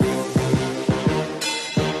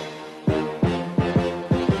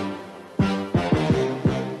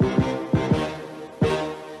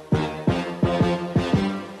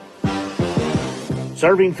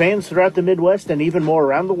Serving fans throughout the Midwest and even more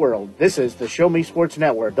around the world, this is the Show Me Sports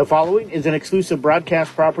Network. The following is an exclusive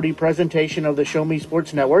broadcast property presentation of the Show Me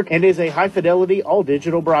Sports Network and is a high-fidelity,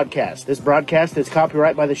 all-digital broadcast. This broadcast is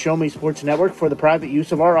copyright by the Show Me Sports Network for the private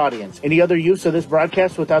use of our audience. Any other use of this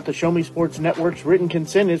broadcast without the Show Me Sports Network's written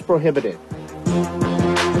consent is prohibited.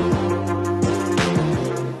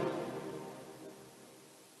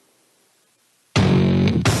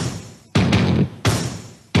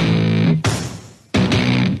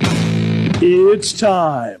 It's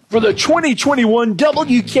time for the 2021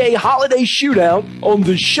 WK Holiday Shootout on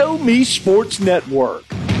the Show Me Sports Network.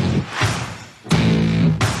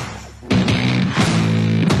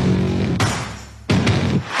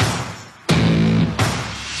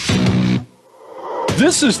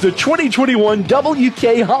 This is the 2021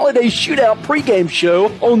 WK Holiday Shootout pregame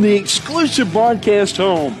show on the exclusive broadcast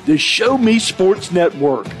home, the Show Me Sports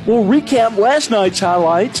Network. We'll recap last night's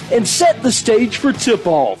highlights and set the stage for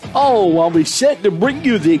tip-off, all while we set to bring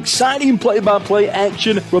you the exciting play-by-play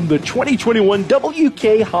action from the 2021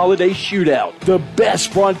 WK Holiday Shootout. The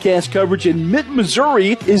best broadcast coverage in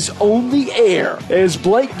mid-Missouri is on the air, as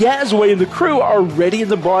Blake Gazaway and the crew are ready in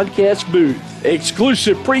the broadcast booth.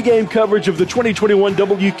 Exclusive pregame coverage of the 2021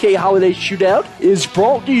 WK Holiday Shootout is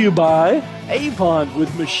brought to you by Avon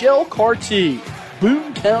with Michelle Carty,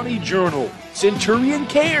 Boone County Journal, Centurion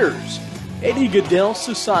Cares, Eddie Goodell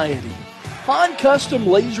Society, Han Custom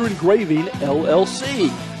Laser Engraving LLC,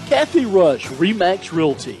 Kathy Rush Remax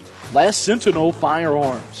Realty, Last Sentinel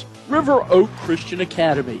Firearms, River Oak Christian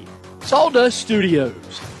Academy, Sawdust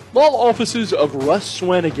Studios, Law Offices of Russ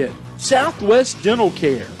Swanigan, Southwest Dental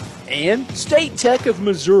Care, and State Tech of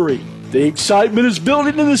Missouri. The excitement is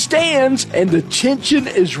building in the stands, and the tension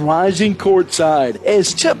is rising courtside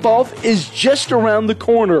as tip-off is just around the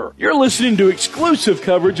corner. You're listening to exclusive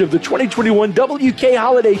coverage of the 2021 WK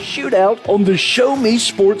Holiday Shootout on the Show Me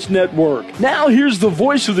Sports Network. Now here's the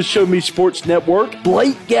voice of the Show Me Sports Network,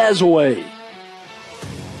 Blake Gazaway.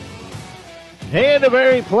 And a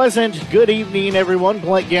very pleasant good evening, everyone.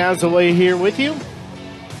 Blake Gazaway here with you.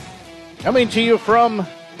 Coming to you from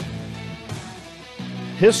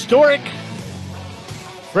historic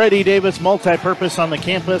Freddie Davis Multipurpose on the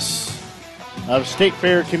campus of State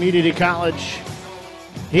Fair Community College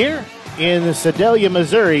here in Sedalia,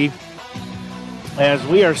 Missouri, as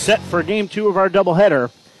we are set for Game 2 of our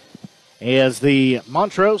doubleheader, as the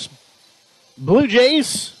Montrose Blue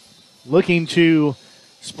Jays looking to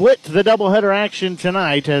split the doubleheader action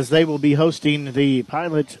tonight, as they will be hosting the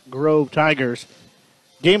Pilot Grove Tigers.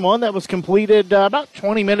 Game 1 that was completed about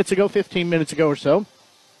 20 minutes ago, 15 minutes ago or so,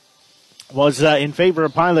 was in favor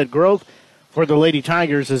of Pilot Grove for the Lady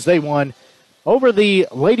Tigers, as they won over the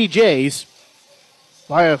Lady Jays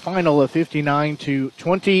by a final of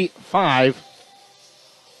 59-25.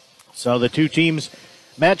 So the two teams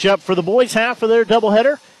match up for the boys' half of their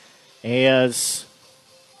doubleheader, as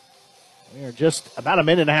we are just about a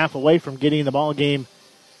minute and a half away from getting the ball game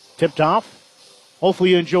tipped off.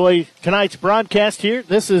 Hopefully you enjoy tonight's broadcast here.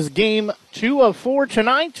 This is Game 2 of 4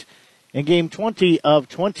 tonight, and Game 20 of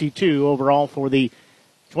 22 overall for the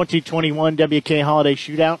 2021 WK Holiday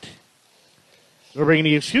Shootout. We're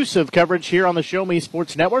bringing you exclusive coverage here on the Show Me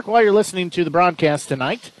Sports Network. While you're listening to the broadcast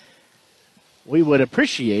tonight, we would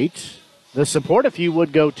appreciate the support if you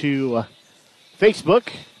would go to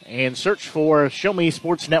Facebook and search for Show Me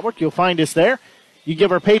Sports Network. You'll find us there. You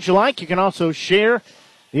give our page a like. You can also share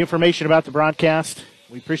the information about the broadcast.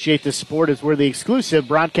 We appreciate the support, as we're the exclusive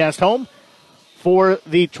broadcast home for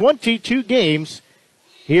the 22 games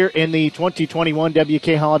here in the 2021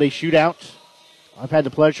 WK Holiday Shootout. I've had the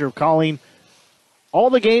pleasure of calling all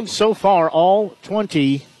the games so far, all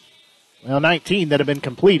 19 that have been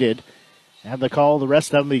completed. I have to call the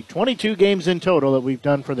rest of them, the 22 games in total that we've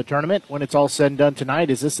done for the tournament when it's all said and done tonight,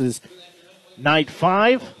 as this is night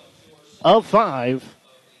 5 of 5,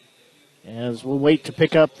 as we'll wait to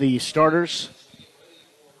pick up the starters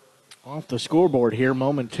off the scoreboard here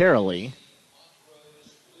momentarily.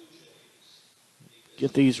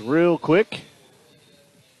 Get these real quick.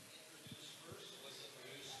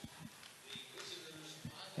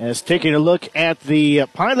 As taking a look at the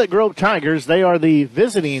Pilot Grove Tigers, they are the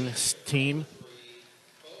visiting team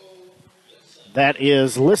that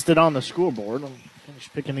is listed on the scoreboard. I'm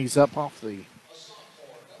finish picking these up off the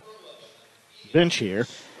bench here.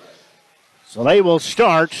 So they will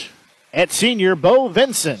start at senior Bo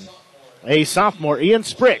Vinson, a sophomore Ian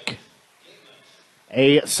Sprick,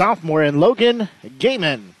 a sophomore in Logan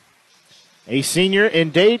Gaiman, a senior in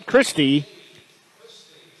Dade Christie,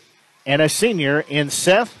 and a senior in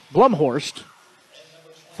Seth Blumhorst.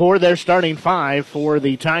 for their starting five for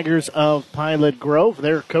the Tigers of Pilot Grove.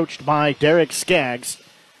 They're coached by Derek Skaggs.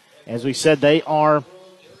 As we said, they are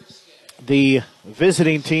the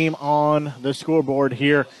visiting team on the scoreboard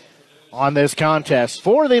here on this contest.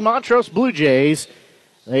 For the Montrose Blue Jays,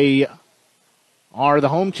 they are the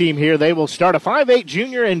home team here. They will start a 5'8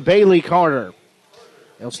 junior in Bailey Carter.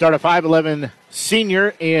 They'll start a 5'11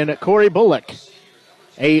 senior in Corey Bullock,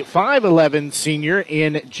 a 5'11 senior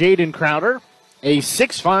in Jaden Crowder, a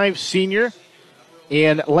 6'5 senior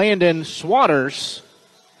in Landon Swatters,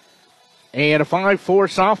 and a 5'4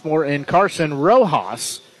 sophomore in Carson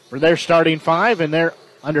Rojas for their starting five, and they're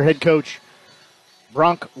under head coach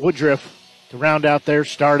Bronk Woodruff to round out their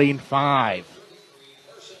starting five.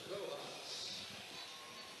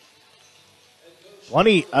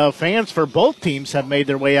 Plenty of fans for both teams have made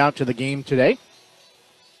their way out to the game today.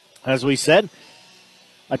 As we said,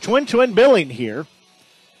 a twin billing here,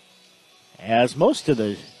 as most of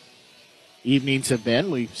the evenings have been.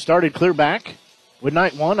 We started clear back with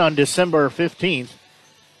night one on December 15th.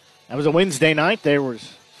 That was a Wednesday night. There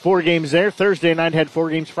was 4 games there. Thursday night had 4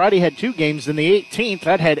 games. Friday had 2 games. Then the 18th,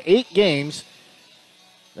 that had 8 games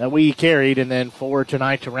that we carried, and then 4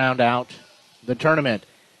 tonight to round out the tournament.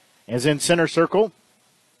 As in center circle,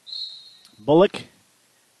 Bullock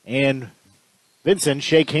and Vincent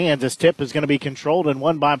shake hands. This tip is going to be controlled and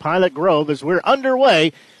won by Pilot Grove as we're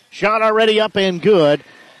underway. Shot already up and good.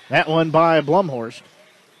 That one by Blumhorst.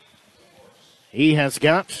 He has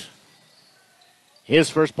got his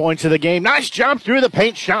first points of the game. Nice jump through the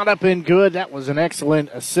paint. Shot up and good. That was an excellent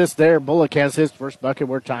assist there. Bullock has his first bucket.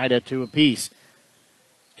 We're tied at 2 apiece.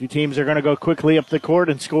 Two teams are going to go quickly up the court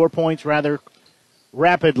and score points rather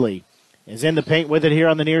rapidly. Is in the paint with it here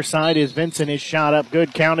on the near side is Vincent. His shot up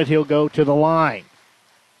good. Counted. He'll go to the line.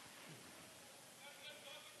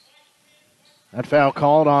 That foul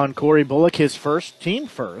called on Corey Bullock, his first, team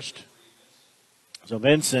first. So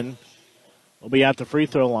Vincent will be at the free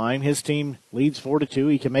throw line. His team leads 4-2.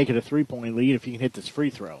 He can make it a 3-point lead if he can hit this free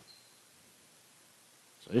throw.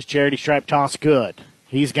 So this charity stripe toss good.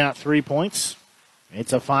 He's got 3 points.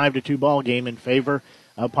 It's a 5-2 ball game in favor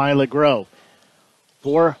of Pilot Grove.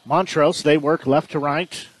 For Montrose, they work left to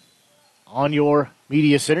right on your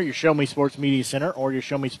media center, your Show Me Sports Media Center, or your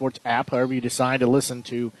Show Me Sports app, however you decide to listen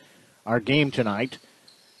to our game tonight.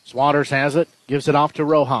 Swatters has it, gives it off to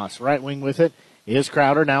Rojas. Right wing with it is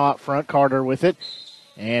Crowder, now out front. Carter with it,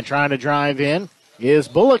 and trying to drive in is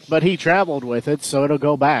Bullock, but he traveled with it, so it'll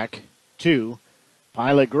go back to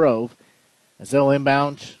Pilot Grove as they'll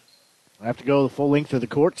inbound. We'll have to go the full length of the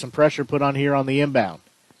court. Some pressure put on here on the inbound.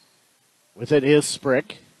 With it is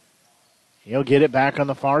Sprick. He'll get it back on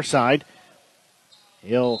the far side.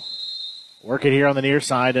 He'll work it here on the near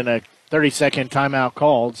side, and a 30-second timeout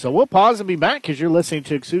called. So we'll pause and be back as you're listening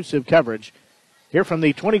to exclusive coverage here from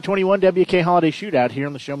the 2021 WK Holiday Shootout here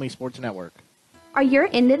on the Show Me Sports Network. Are your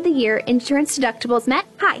end-of-the-year insurance deductibles met?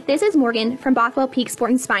 Hi, this is Morgan from Bothwell Peak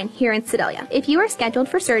Sport & Spine here in Sedalia. If you are scheduled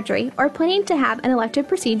for surgery or planning to have an elective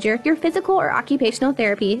procedure, your physical or occupational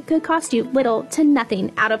therapy could cost you little to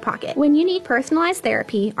nothing out of pocket. When you need personalized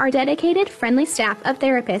therapy, our dedicated, friendly staff of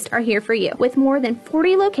therapists are here for you. With more than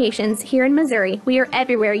 40 locations here in Missouri, we are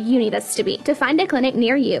everywhere you need us to be. To find a clinic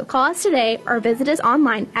near you, call us today or visit us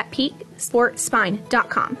online at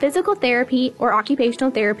peaksportspine.com. Physical therapy or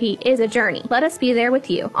occupational therapy is a journey. Let us be there with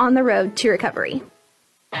you on the road to recovery.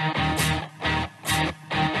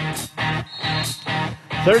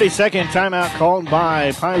 30-second timeout called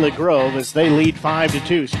by Pilot Grove as they lead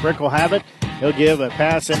 5-2. Sprick will have it. He'll give a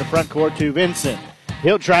pass in the front court to Vincent.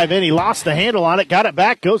 He'll drive in. He lost the handle on it. Got it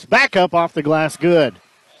back. Goes back up off the glass. Good.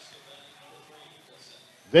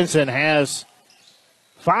 Vincent has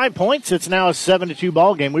 5 points. It's now a 7-2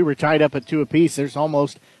 ball game. We were tied up at 2 apiece. There's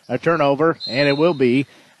almost a turnover, and it will be,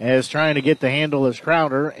 as trying to get the handle is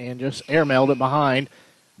Crowder and just airmailed it behind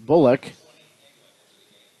Bullock.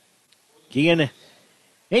 Kean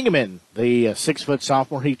Ingeman, the 6-foot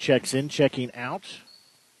sophomore, he checks in. Checking out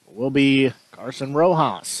will be Carson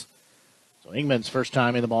Rojas. So Ingeman's first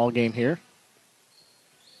time in the ball game here.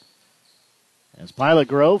 As Pilot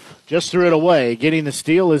Grove just threw it away. Getting the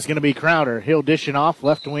steal is going to be Crowder. He'll dish it off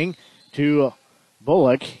left wing to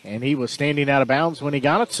Bullock, and he was standing out of bounds when he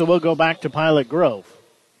got it, so we'll go back to Pilot Grove.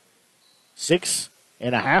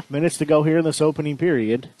 6.5 minutes to go here in this opening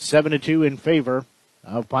period. 7-2 in favor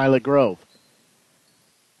of Pilot Grove.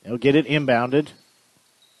 They'll get it inbounded.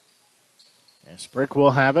 And Sprick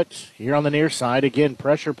will have it here on the near side. Again,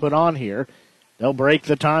 pressure put on here. They'll break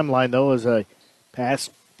the timeline, though, as a pass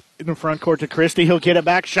in the front court to Christie. He'll get it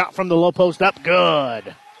back. Shot from the low post up.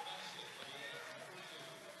 Good.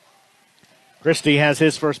 Christie has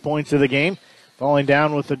his first points of the game Falling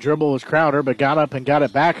down with the dribble was Crowder, but got up and got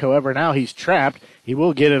it back. However, now he's trapped. He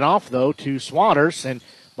will get it off, though, to Swatters, and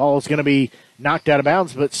ball is going to be knocked out of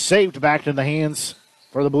bounds, but saved back to the hands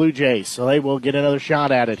for the Blue Jays. So they will get another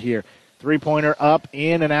shot at it here. Three-pointer up,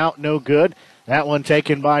 in and out, no good. That one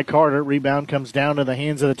taken by Carter. Rebound comes down to the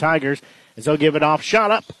hands of the Tigers as they'll give it off. Shot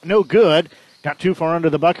up, no good. Got too far under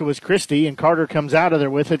the bucket was Christie, and Carter comes out of there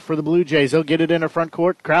with it for the Blue Jays. They'll get it in the front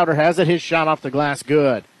court. Crowder has it. His shot off the glass,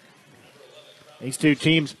 good. These two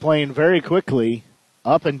teams playing very quickly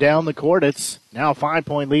up and down the court. It's now a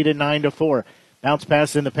 5-point lead at 9-4. Bounce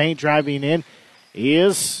pass in the paint, driving in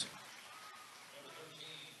is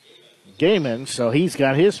Gaiman, so he's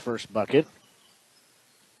got his first bucket.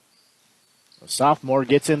 The sophomore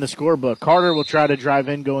gets in the scorebook. Carter will try to drive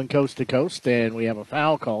in going coast to coast, and we have a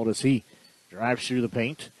foul called as he drives through the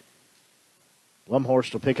paint.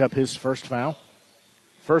 Blumhorst will pick up his first foul.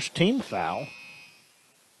 First team foul.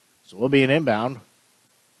 So we'll be an inbound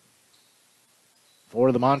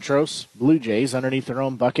for the Montrose Blue Jays underneath their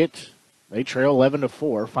own bucket. They trail 11-4,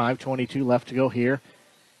 5:22 left to go here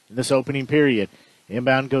in this opening period.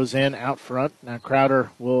 Inbound goes in out front. Now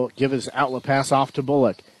Crowder will give his outlet pass off to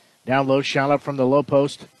Bullock. Down low, shot up from the low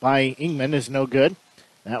post by Ingman is no good.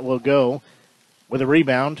 That will go with a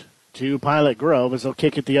rebound to Pilot Grove as they'll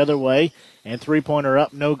kick it the other way. And three-pointer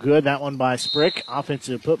up, no good. That one by Sprick.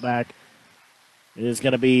 Offensive putback is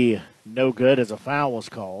going to be no good as a foul was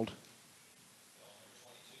called.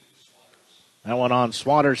 That one on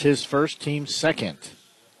Swatters, his first, team second.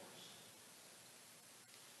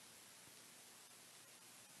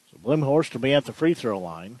 So Blumhorst will be at the free throw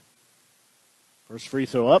line. First free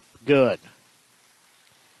throw up, good.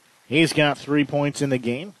 He's got 3 points in the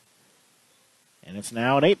game. And it's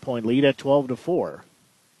now an 8-point lead at 12-4.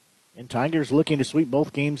 And Tigers looking to sweep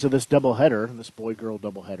both games of this doubleheader, this boy-girl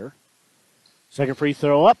doubleheader. Second free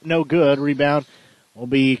throw up, no good. Rebound will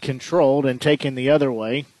be controlled and taken the other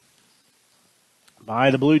way by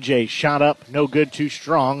the Blue Jays. Shot up, no good, too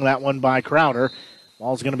strong. That one by Crowder.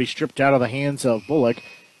 Ball's going to be stripped out of the hands of Bullock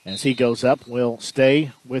as he goes up. Will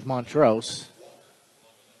stay with Montrose.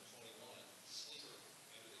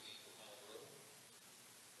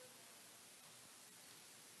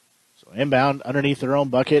 So inbound underneath their own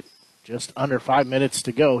bucket. Just under 5 minutes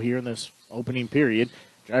to go here in this opening period.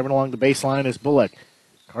 Driving along the baseline is Bullock.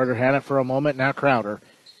 Carter had it for a moment, now Crowder.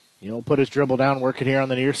 He'll put his dribble down, work it here on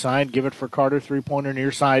the near side. Give it for Carter, three-pointer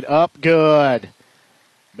near side up, good.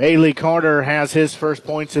 Bailey Carter has his first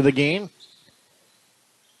points of the game.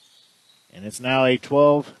 And it's now a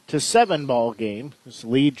 12-7 ball game. This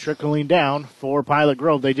lead trickling down for Pilot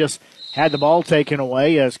Grove. They just had the ball taken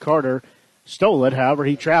away as Carter stole it. However,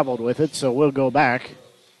 he traveled with it, so we'll go back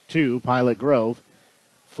to Pilot Grove.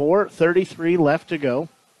 4:33 left to go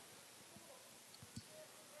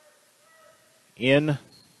in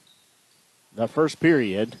the first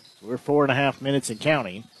period. We're 4.5 minutes and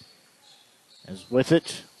counting. As with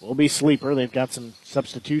it will be Sleeper. They've got some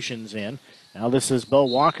substitutions in. Now this is Bo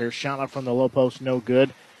Walker. Shot up from the low post, no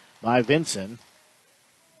good by Vinson.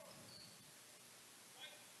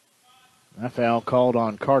 That foul called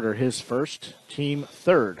on Carter, his first, team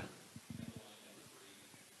third.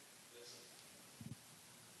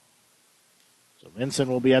 So Vinson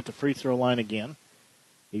will be at the free throw line again.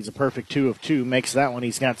 He's a perfect 2 of 2. Makes that one.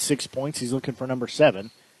 He's got 6 points. He's looking for number 7.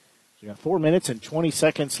 So we got 4 minutes and 20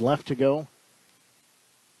 seconds left to go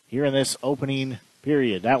here in this opening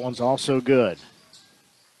period. That one's also good.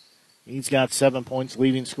 He's got 7 points,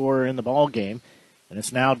 leading scorer in the ball game. And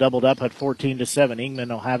it's now doubled up at 14-7. Ingman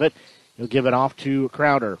will have it. He'll give it off to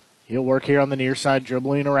Crowder. He'll work here on the near side,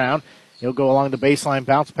 dribbling around. He'll go along the baseline,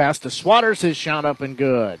 bounce pass to Swatters. His shot up and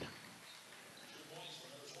good.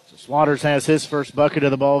 Swatters has his first bucket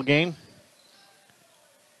of the ball game.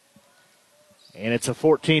 And it's a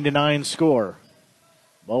 14-9 score.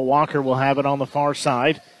 Bo Walker will have it on the far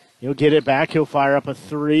side. He'll get it back. He'll fire up a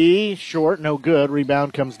three. Short, no good.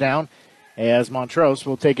 Rebound comes down as Montrose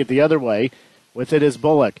will take it the other way. With it is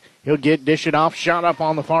Bullock. He'll dish it off. Shot up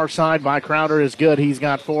on the far side by Crowder is good. He's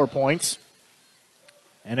got 4 points.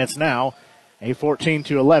 And it's now a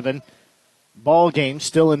 14-11 ball game,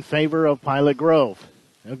 still in favor of Pilot Grove.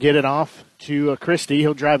 He'll get it off to Christie.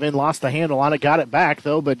 He'll drive in, lost the handle on it, got it back,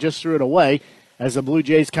 though, but just threw it away as the Blue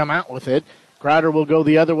Jays come out with it. Crowder will go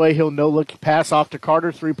the other way. He'll no-look pass off to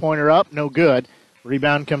Carter. Three-pointer up, no good.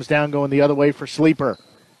 Rebound comes down, going the other way for Sleeper.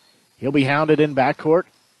 He'll be hounded in backcourt.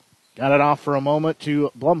 Got it off for a moment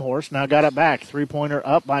to Blumhorst. Now got it back. Three-pointer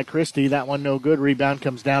up by Christie. That one no good. Rebound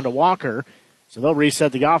comes down to Walker. So they'll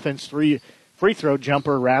reset the offense. Free throw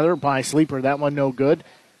jumper, by Sleeper. That one no good.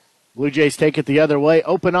 Blue Jays take it the other way.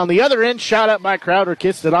 Open on the other end. Shot up by Crowder.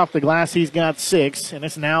 Kissed it off the glass. He's got 6. And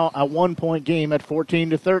it's now a 1-point game at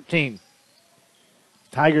 14-13.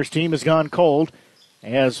 Tigers team has gone cold.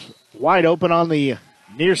 As wide open on the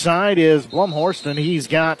near side is Blumhorst, and he's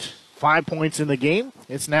got 5 points in the game.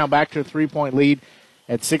 It's now back to a 3-point lead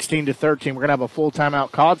at 16-13. We're going to have a full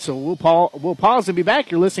timeout called, so we'll pause and be back.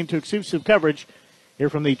 You're listening to exclusive coverage here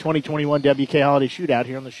from the 2021 WK Holiday Shootout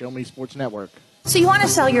here on the Show Me Sports Network. So you want to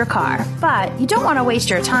sell your car, but you don't want to waste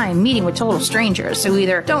your time meeting with total strangers who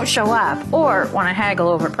either don't show up or want to haggle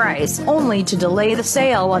over price, only to delay the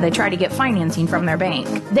sale while they try to get financing from their bank.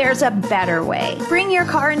 There's a better way. Bring your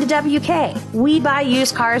car into WK. We buy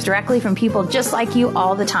used cars directly from people just like you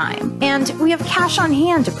all the time. And we have cash on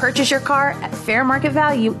hand to purchase your car at fair market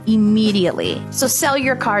value immediately. So sell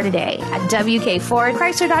your car today at WK Ford,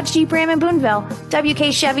 Chrysler Dodge Jeep Ram in Boonville,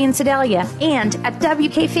 WK Chevy in Sedalia, and at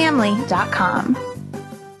WKFamily.com.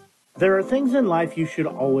 There are things in life you should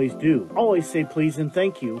always do. Always say please and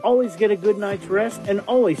thank you. Always get a good night's rest, and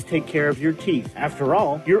always take care of your teeth. After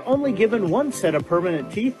all, you're only given one set of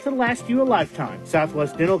permanent teeth to last you a lifetime.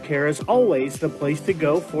 Southwest Dental Care is always the place to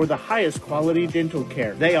go for the highest quality dental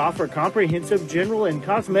care. They offer comprehensive general and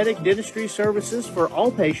cosmetic dentistry services for all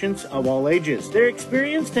patients of all ages. Their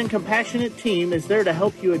experienced and compassionate team is there to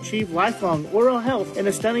help you achieve lifelong oral health and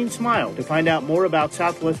a stunning smile. To find out more about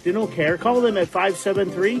Southwest Dental Care, call them at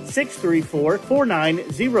 573-634-4909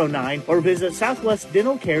 or visit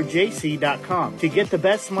southwestdentalcarejc.com. To get the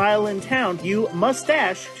best smile in town, you must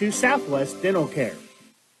dash to Southwest Dental Care.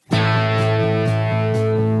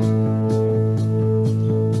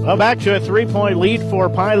 Well, back to a 3-point lead for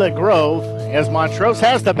Pilot Grove as Montrose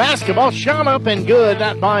has the basketball. Shot up and good,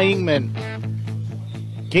 not by Ingman.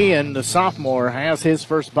 Kean, the sophomore, has his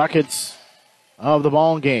first buckets of the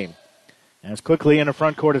ball game. As quickly in the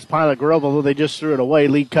front court as Pilot Grove, although they just threw it away.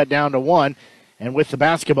 Lead cut down to 1. And with the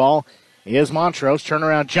basketball is Montrose.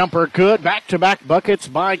 Turnaround jumper, good. Back-to-back buckets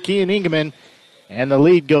by Kean Ingman. And the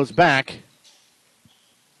lead goes back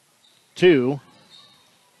to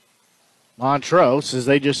Montrose as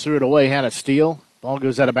they just threw it away. Had a steal. Ball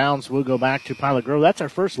goes out of bounds. We'll go back to Pilot Grove. That's our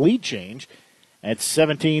first lead change at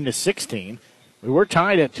 17-16. We were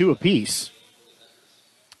tied at 2 apiece.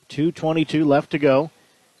 2:22 left to go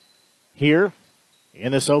here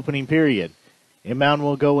in this opening period. Inbound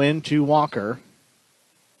will go into Walker.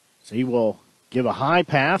 So he will give a high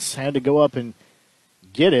pass. Had to go up and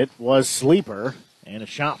get it. Was Sleeper. And a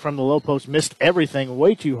shot from the low post. Missed everything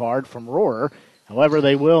way too hard from Rohrer. However,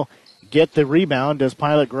 they will get the rebound as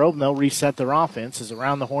Pilot Grove, and they'll reset their offense. As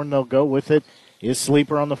around the horn they'll go with it is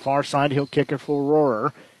Sleeper on the far side. He'll kick it for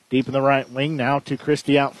Rohrer. Deep in the right wing now to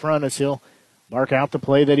Christie out front as he'll mark out the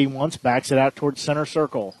play that he wants. Backs it out towards center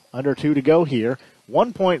circle. Under 2 to go here.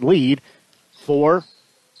 1-point lead for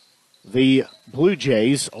the Blue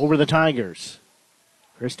Jays over the Tigers.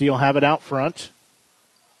 Christie will have it out front.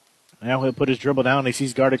 Now he'll put his dribble down as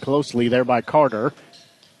he's guarded closely there by Carter.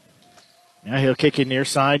 Now he'll kick it near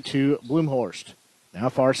side to Blumhorst. Now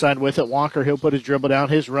far side with it. Walker, he'll put his dribble down.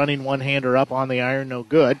 His running one-hander up on the iron, no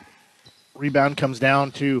good. Rebound comes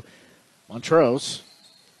down to Montrose.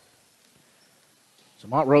 So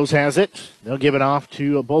Montrose has it. They'll give it off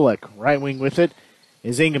to Bullock. Right wing with it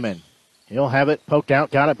is Ingman. He'll have it poked out,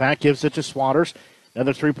 got it back, gives it to Swatters.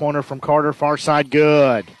 Another three-pointer from Carter, far side,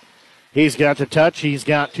 good. He's got the touch. He's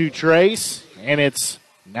got 2 trays, and it's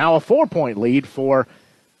now a 4-point lead for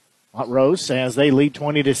Montrose as they lead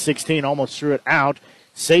 20-16. Almost threw it out.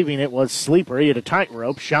 Saving it was Sleeper. He had a tight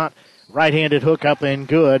rope. Shot right-handed hook up and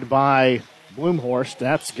good by Blumhorst.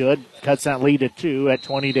 That's good. Cuts that lead to 2 at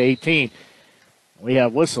 20-18. We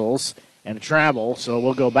have whistles and a travel, so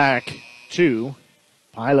we'll go back to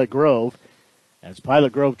Pilot Grove as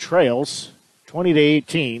Pilot Grove trails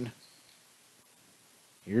 20-18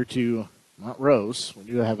 here to Montrose. We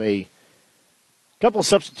do have a couple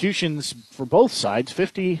substitutions for both sides.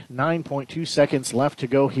 59.2 seconds left to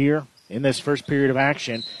go here in this first period of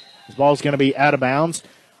action. This ball is going to be out of bounds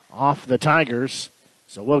off the Tigers,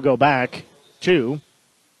 so we'll go back to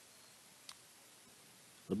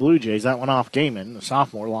the Blue Jays. That one off Gaiman. The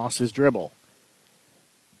sophomore lost his dribble.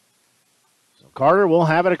 So Carter will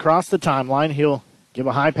have it across the timeline. He'll give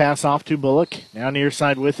a high pass off to Bullock. Now near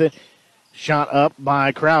side with it. Shot up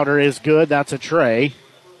by Crowder is good. That's a tray.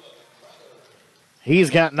 He's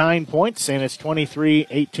got 9 points, and it's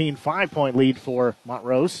 23-18, 5-point lead for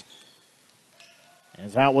Montrose.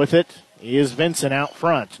 As out with it is Vincent out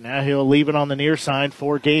front. Now he'll leave it on the near side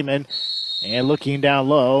for Gaiman. And looking down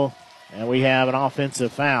low, and we have an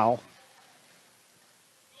offensive foul.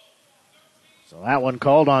 So that one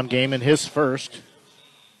called on Gaiman, his first,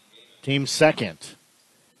 team second.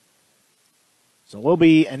 So will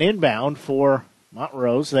be an inbound for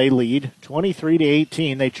Montrose. They lead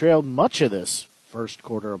 23-18. They trailed much of this first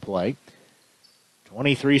quarter of play.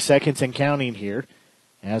 23 seconds and counting here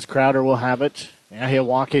as Crowder will have it. Now he'll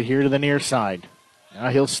walk it here to the near side. Now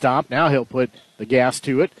he'll stop. Now he'll put the gas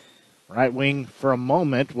to it. Right wing for a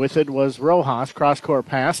moment. With it was Rojas. Cross-court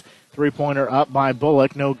pass. Three-pointer up by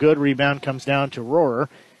Bullock. No good. Rebound comes down to Rohrer.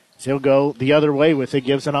 So he'll go the other way with it.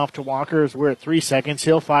 Gives it off to Walker as we're at 3 seconds.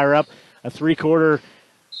 He'll fire up a three-quarter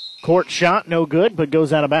court shot. No good, but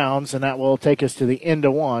goes out of bounds, and that will take us to the end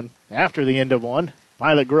of one. After the end of one,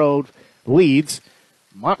 Violet Grove leads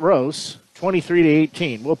Montrose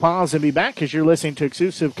 23-18. We'll pause and be back as you're listening to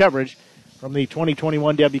exclusive coverage from the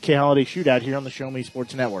 2021 WK Holiday Shootout here on the Show Me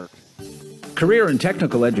Sports Network. Career and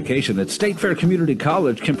technical education at State Fair Community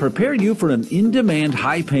College can prepare you for an in-demand,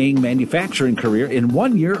 high-paying manufacturing career in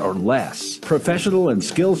 1 year or less. Professional and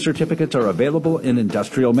skills certificates are available in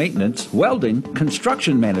industrial maintenance, welding,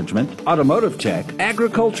 construction management, automotive tech,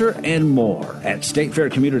 agriculture, and more. At State Fair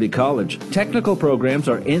Community College, technical programs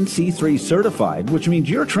are NC3 certified, which means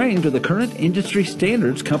you're trained to the current industry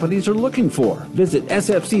standards companies are looking for. Visit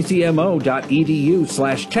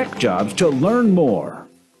sfccmo.edu/techjobs to learn more.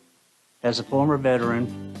 As a former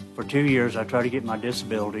veteran, for 2 years I tried to get my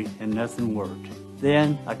disability and nothing worked.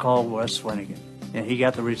 Then I called Wes Swanigan, and he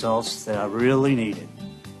got the results that I really needed.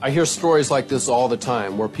 I hear stories like this all the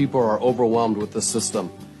time where people are overwhelmed with the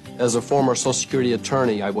system. As a former Social Security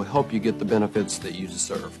attorney, I will help you get the benefits that you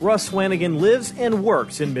deserve. Russ Swanigan lives and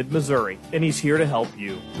works in mid-Missouri, and he's here to help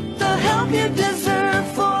you. The help you deserve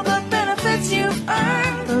for the benefits you've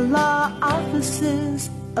earned. The law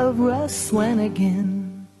offices of Russ Swanigan.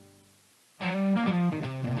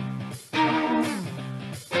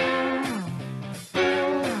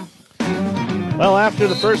 Well, after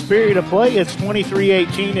the first period of play, it's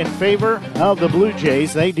 23-18 in favor of the Blue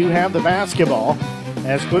Jays. They do have the basketball.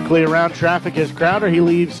 As quickly around traffic as Crowder, he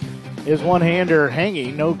leaves his one-hander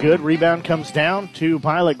hanging. No good. Rebound comes down to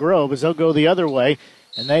Violet Grove as they'll go the other way.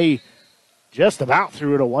 And they just about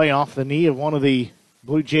threw it away off the knee of one of the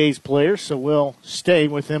Blue Jays players, so we'll stay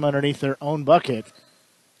with them underneath their own bucket.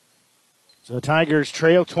 So the Tigers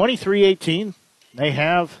trail 23-18. They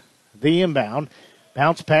have the inbound.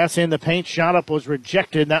 Bounce pass in the paint. Shot up was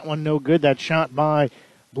rejected. That one no good. That shot by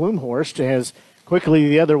Bloomhorst as quickly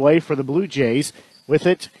the other way for the Blue Jays. With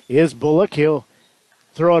it is Bullock. He'll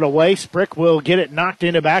throw it away. Sprick will get it knocked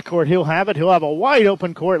into backcourt. He'll have it. He'll have a wide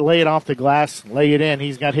open court. Lay it off the glass. Lay it in.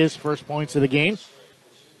 He's got his first points of the game.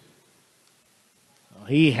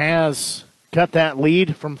 He has cut that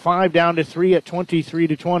lead from 5 down to 3 at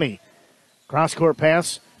 23-20. Cross-court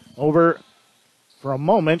pass over for a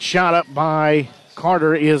moment. Shot up by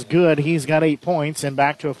Carter is good. He's got 8 points and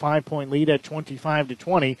back to a 5-point lead at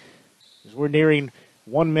 25-20. As we're nearing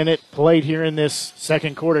 1 minute played here in this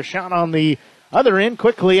second quarter. Shot on the other end,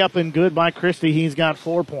 quickly up and good by Christie. He's got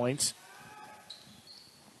 4 points.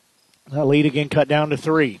 That lead again cut down to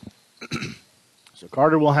 3. So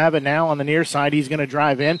Carter will have it now on the near side. He's going to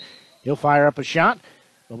drive in. He'll fire up a shot,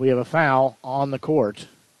 but we have a foul on the court.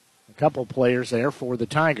 A couple players there for the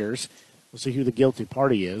Tigers. We'll see who the guilty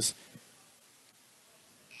party is.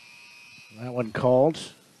 That one called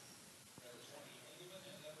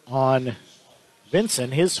on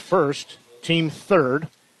Vinson, his first, team third.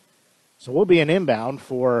 So we'll be an inbound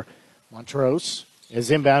for Montrose as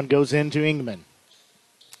inbound goes into Ingman.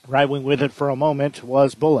 Right wing with it for a moment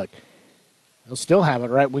was Bullock. He'll still have it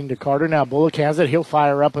right wing to Carter. Now Bullock has it. He'll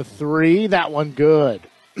fire up a three. That one good.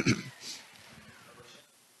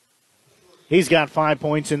 He's got 5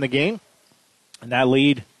 points in the game. And that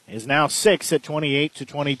lead is now 6 at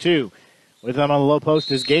 28-22. With him on the low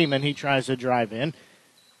post is Gaiman. He tries to drive in.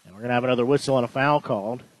 And we're going to have another whistle and a foul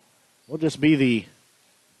called. Will just be the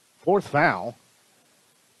fourth foul.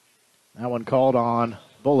 That one called on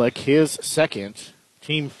Bullock, his second,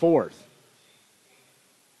 team fourth.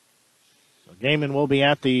 So Gaiman will be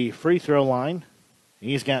at the free throw line.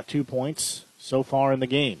 He's got 2 points so far in the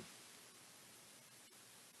game.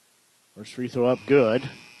 First free throw up good.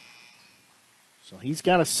 So he's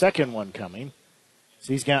got a second one coming.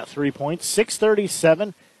 So he's got 3 points.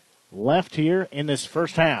 6:37 left here in this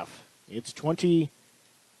first half. It's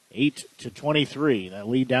 28-23. That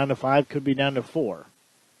lead down to 5, could be down to 4.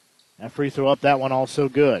 That free throw up, that one also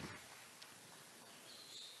good.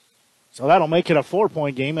 So that'll make it a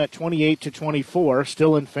 4-point game at 28-24,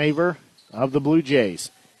 still in favor of the Blue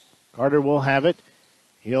Jays. Carter will have it.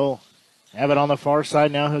 He'll have it on the far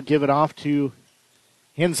side now. He'll give it off to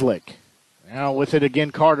Henslick. Now with it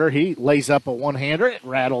again, Carter. He lays up a one-hander. It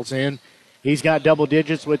rattles in. He's got double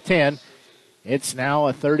digits with 10. It's now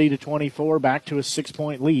a 30-24, back to a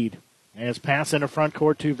 6-point lead As pass into front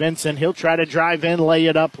court to Vincent. He'll try to drive in, lay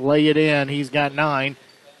it up, lay it in. He's got 9.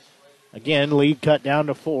 Again, lead cut down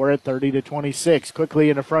to 4 at 30-26. Quickly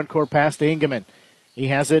in the front court pass to Ingeman. He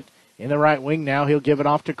has it in the right wing now. He'll give it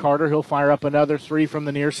off to Carter. He'll fire up another 3 from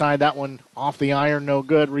the near side. That one off the iron, no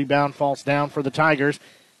good. Rebound falls down for the Tigers.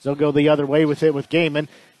 They'll go the other way with it with Gaiman.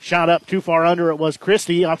 Shot up too far under. It was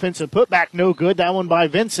Christie. Offensive putback, no good. That one by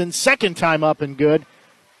Vincent. Second time up and good.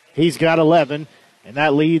 He's got 11. And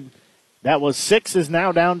that lead, that was 6, is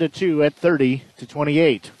now down to 2 at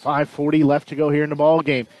 30-28. 5:40 left to go here in the ball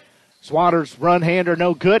game. Swatters run-hander,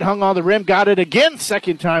 no good. Hung on the rim, got it again.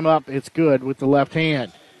 Second time up, it's good with the left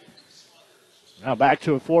hand. Now back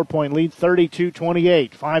to a 4-point lead,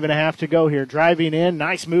 32-28. 5.5 to go here. Driving in,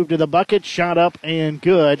 nice move to the bucket. Shot up and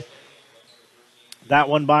good. That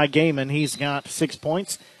one by Gaiman. He's got 6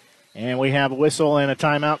 points. And we have a whistle and a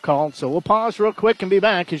timeout called. So we'll pause real quick and be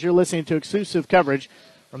back as you're listening to exclusive coverage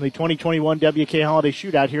from the 2021 WK Holiday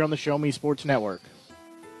Shootout here on the Show Me Sports Network.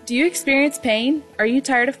 Do you experience pain? Are you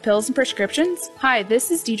tired of pills and prescriptions? Hi, this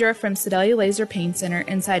is Deidre from Sedalia Laser Pain Center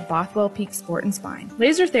inside Bothwell Peak Sport and Spine.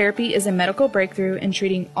 Laser therapy is a medical breakthrough in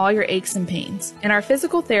treating all your aches and pains, and our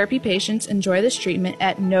physical therapy patients enjoy this treatment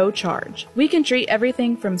at no charge. We can treat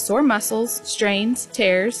everything from sore muscles, strains,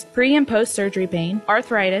 tears, pre- and post-surgery pain,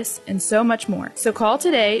 arthritis, and so much more. So call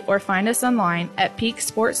today or find us online at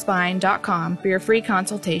peaksportspine.com for your free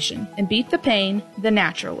consultation and beat the pain the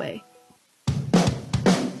natural way.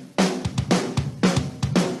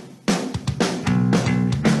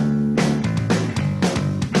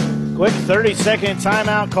 Quick 30-second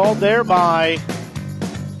timeout called there by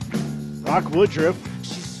Brock Woodruff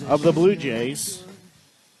of the Blue Jays.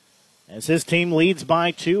 As his team leads by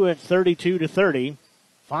 2 at 32-30.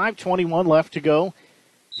 5:21 left to go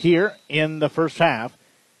here in the first half.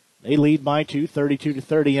 They lead by 2,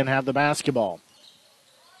 32-30, and have the basketball.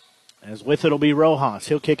 As with it'll be Rojas.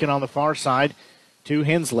 He'll kick it on the far side to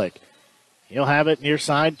Henslick. He'll have it near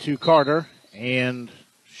side to Carter, and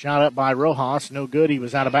shot up by Rojas. No good. He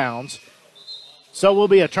was out of bounds. So will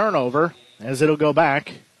be a turnover as it'll go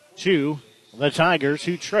back to the Tigers,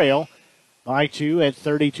 who trail by 2 at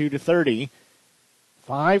 32-30.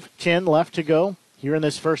 5:10 left to go here in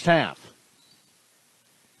this first half.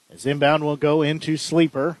 As inbound will go into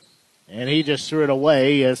Sleeper, and he just threw it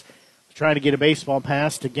away as trying to get a baseball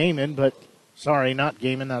pass to Gaiman, but sorry, not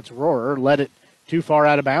Gaiman, that's Rohrer. Let it too far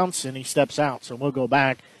out of bounds, and he steps out. So we'll go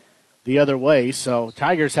back the other way. So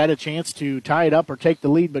Tigers had a chance to tie it up or take the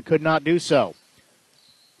lead, but could not do so.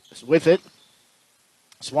 With it,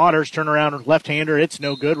 Swatters turn around left-hander. It's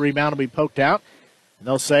no good. Rebound will be poked out. And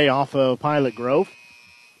they'll say off of Pilot Grove.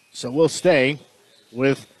 So we'll stay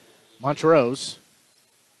with Montrose.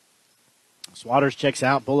 Swatters checks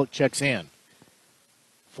out. Bullock checks in.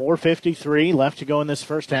 4:53 left to go in this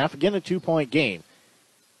first half. Again, a 2-point game.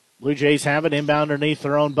 Blue Jays have it inbound underneath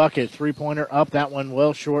their own bucket. Three-pointer up. That one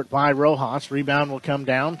well short by Rojas. Rebound will come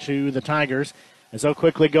down to the Tigers as they'll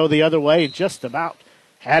quickly go the other way. Just about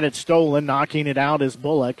had it stolen. Knocking it out is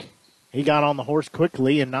Bullock. He got on the horse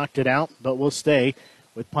quickly and knocked it out, but will stay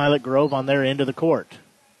with Pilot Grove on their end of the court.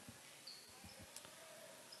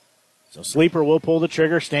 So Sleeper will pull the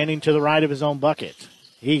trigger, standing to the right of his own bucket.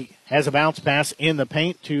 He has a bounce pass in the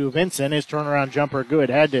paint to Vincent. His turnaround jumper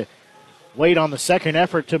good. Had to wait on the second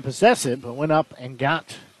effort to possess it, but went up and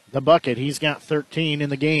got the bucket. He's got 13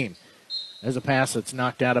 in the game. There's a pass that's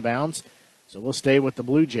knocked out of bounds. So we'll stay with the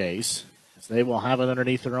Blue Jays as they will have it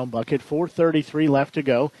underneath their own bucket. 4:33 left to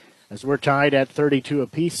go as we're tied at 32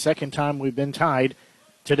 apiece. Second time we've been tied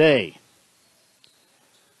today.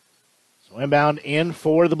 So inbound in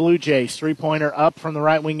for the Blue Jays. Three-pointer up from the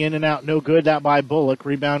right wing, in and out. No good. That by Bullock.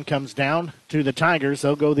 Rebound comes down to the Tigers.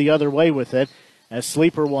 They'll go the other way with it, as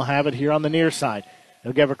Sleeper will have it here on the near side.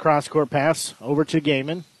 He'll give a cross-court pass over to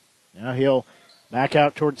Gaiman. Now he'll back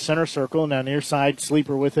out towards center circle. Now near side,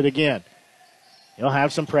 Sleeper with it again. He'll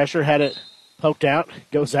have some pressure. Had it poked out.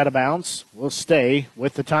 Goes out of bounds. Will stay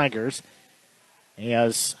with the Tigers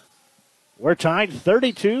as we're tied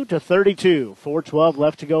 32-32. 4:12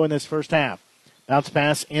 left to go in this first half. Bounce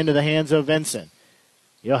pass into the hands of Vincent.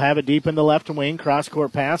 He'll have it deep in the left wing.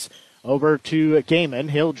 Cross-court pass over to Gaiman.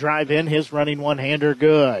 He'll drive in his running one-hander.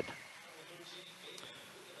 Good.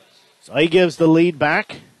 So he gives the lead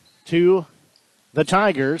back to the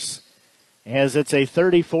Tigers as it's a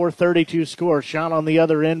 34-32 score. Shot on the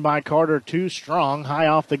other end by Carter. Too strong. High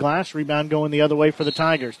off the glass. Rebound going the other way for the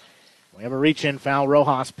Tigers. We have a reach-in foul.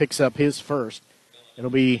 Rojas picks up his first. It'll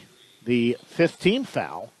be the fifth team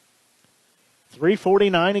foul.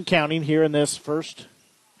 3:49 and counting here in this first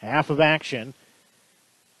half of action.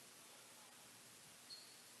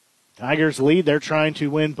 Tigers lead. They're trying to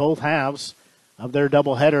win both halves of their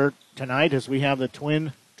doubleheader tonight as we have the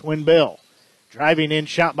twin bill. Driving in,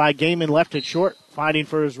 shot by Gaiman, left it short, fighting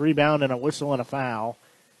for his rebound and a whistle and a foul.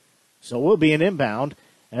 So we'll be an inbound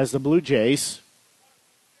as the Blue Jays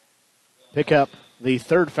pick up the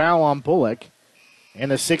third foul on Bullock and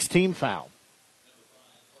the 16th foul.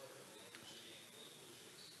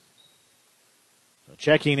 So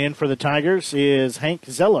checking in for the Tigers is Hank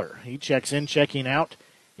Zeller. He checks in, checking out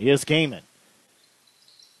is Gaiman.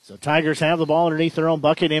 So Tigers have the ball underneath their own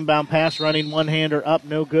bucket. Inbound pass running one-hander up,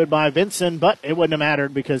 no good by Vinson, but it wouldn't have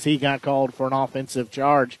mattered because he got called for an offensive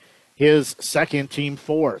charge, his second, team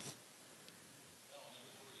fourth.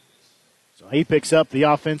 So he picks up the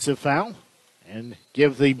offensive foul and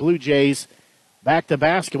give the Blue Jays back to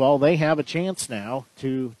basketball. They have a chance now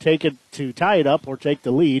to tie it up or take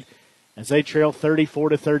the lead as they trail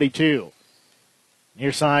 34-32.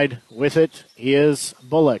 Near side with it is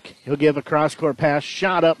Bullock. He'll give a cross-court pass.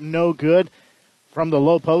 Shot up, no good from the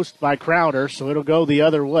low post by Crowder, so it'll go the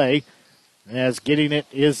other way. As getting it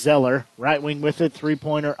is Zeller. Right wing with it,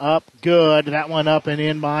 three-pointer up, good. That one up and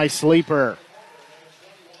in by Sleeper.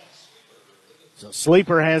 So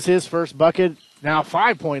Sleeper has his first bucket. Now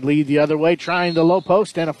 5-point lead the other way, trying the low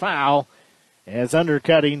post and a foul. As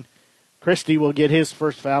undercutting, Christie will get his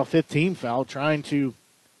first foul, 15 foul, trying to,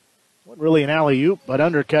 wasn't really an alley-oop, but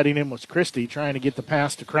undercutting him was Christie, trying to get the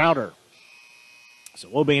pass to Crowder. So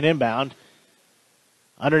we'll be an inbound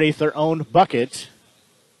underneath their own bucket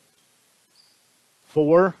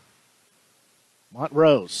for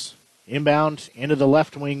Montrose. Inbound into the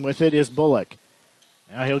left wing with it is Bullock.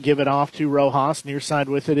 Now he'll give it off to Rojas. Near side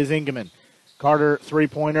with it is Ingeman. Carter,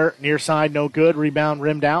 three-pointer, near side, no good. Rebound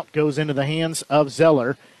rimmed out, goes into the hands of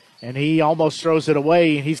Zeller. And he almost throws it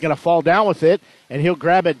away. He's going to fall down with it, and he'll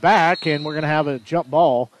grab it back, and we're going to have a jump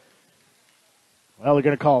ball. Well, they're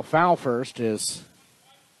going to call a foul first. Is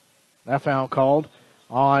that foul called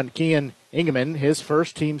on Kean Ingeman, his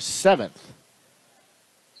first, team seventh.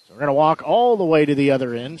 So we're going to walk all the way to the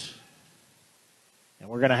other end, and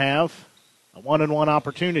we're going to have a one-on-one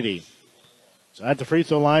opportunity. So at the free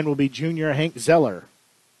throw line will be junior Hank Zeller.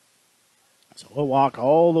 So we'll walk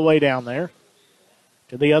all the way down there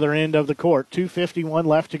to the other end of the court. 2:51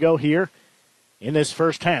 left to go here in this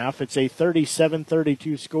first half. It's a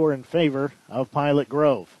 37-32 score in favor of Pilot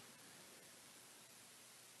Grove.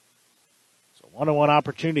 So one-on-one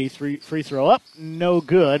opportunity, free throw up, no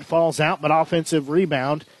good. Falls out, but offensive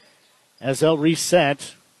rebound as they'll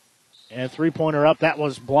reset. And three-pointer up, that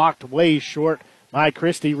was blocked way short by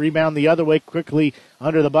Christie. Rebound the other way quickly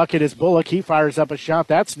under the bucket is Bullock. He fires up a shot.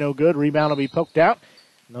 That's no good. Rebound will be poked out.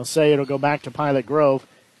 And they'll say it'll go back to Pilot Grove.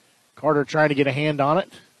 Carter trying to get a hand on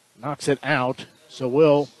it. Knocks it out. So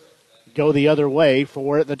we'll go the other way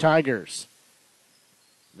for the Tigers.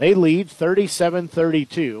 They lead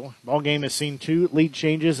 37-32. Ball game has seen 2 lead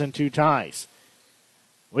changes and 2 ties.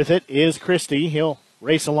 With it is Christie. He'll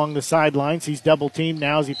race along the sidelines. He's double teamed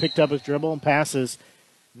now as he picked up his dribble and passes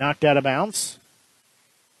knocked out of bounds.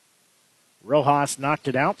 Rojas knocked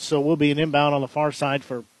it out, so we'll be an inbound on the far side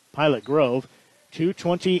for Pilot Grove.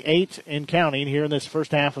 2:28 and counting here in this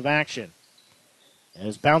first half of action.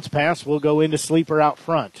 As bounce pass will go into Sleeper out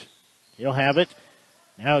front. He'll have it.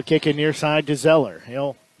 Now kick it near side to Zeller.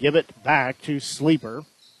 He'll give it back to Sleeper.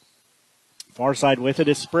 Far side with it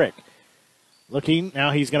is Sprick. Looking,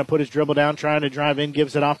 now he's going to put his dribble down, trying to drive in,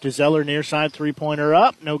 gives it off to Zeller, near side, three-pointer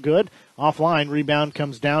up, no good. Offline, rebound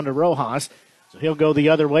comes down to Rojas, so he'll go the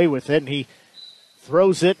other way with it, and he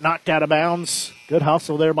throws it, knocked out of bounds. Good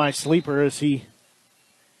hustle there by Sleeper as he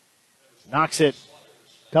knocks it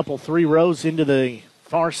a couple 3 rows into the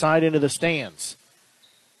far side, into the stands.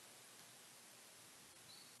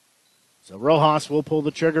 So Rojas will pull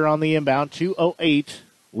the trigger on the inbound. 2:08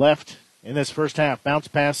 left in this first half. Bounce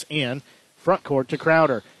pass in. Front court to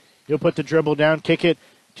Crowder. He'll put the dribble down, kick it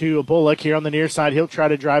to Bullock here on the near side. He'll try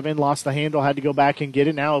to drive in, lost the handle, had to go back and get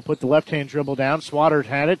it. Now he'll put the left-hand dribble down. Swatter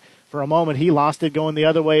had it. For a moment, he lost it, going the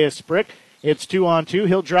other way as Sprick. It's 2-on-2.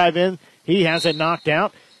 He'll drive in. He has it knocked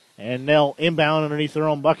out, and they'll inbound underneath their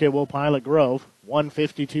own bucket. Will Pilot Grove.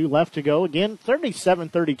 1:52 left to go. Again,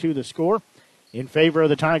 37-32 the score in favor of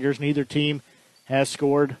the Tigers. Neither team has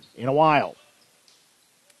scored in a while.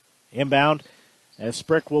 Inbound as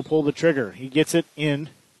Sprick will pull the trigger. He gets it in.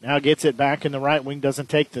 Now gets it back in the right wing. Doesn't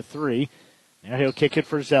take the 3. Now he'll kick it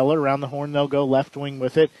for Zeller. Around the horn they'll go left wing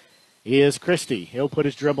with it. Is Christie. He'll put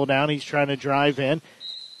his dribble down. He's trying to drive in.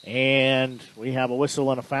 And we have a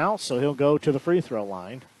whistle and a foul, so he'll go to the free throw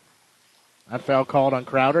line. That foul called on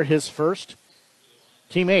Crowder, his first,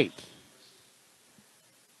 team 8.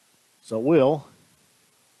 So we'll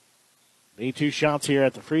The 2 shots here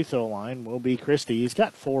at the free throw line will be Christie. He's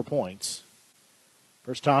got 4 points.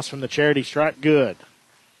 First toss from the charity stripe, good.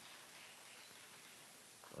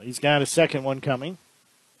 Well, he's got a second one coming.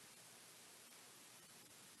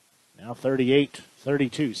 Now 38-32,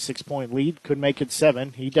 6-point lead. Could make it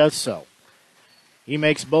 7. He does so. He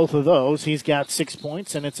makes both of those. He's got 6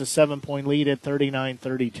 points, and it's a 7-point lead at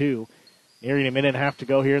 39-32. Nearing a minute and a half to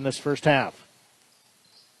go here in this first half.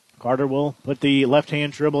 Carter will put the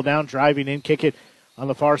left-hand dribble down, driving in, kick it on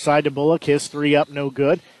the far side to Bullock. His 3 up, no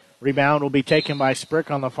good. Rebound will be taken by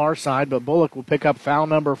Sprick on the far side, but Bullock will pick up foul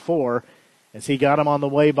number 4 as he got him on the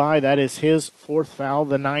way by. That is his 4th foul,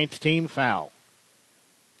 the 9th team foul.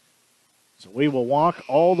 So we will walk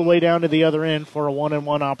all the way down to the other end for a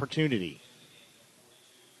 1-and-1 opportunity.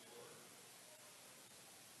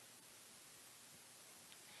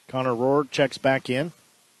 Connor Rohr checks back in.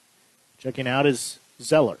 Checking out is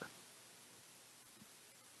Zeller.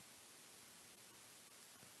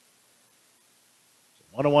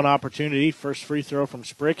 One-on-one opportunity. First free throw from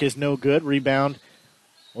Sprick is no good. Rebound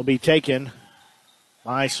will be taken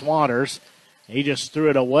by Swatters. He just threw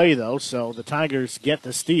it away, though, so the Tigers get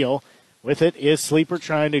the steal. With it is Sleeper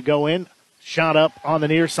trying to go in. Shot up on the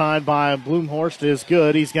near side by Blumhorst is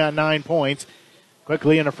good. He's got 9 points.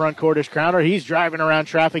 Quickly in the front court is Crowder. He's driving around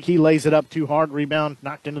traffic. He lays it up too hard. Rebound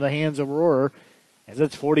knocked into the hands of Rohrer as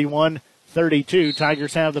it's 41-32.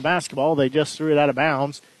 Tigers have the basketball. They just threw it out of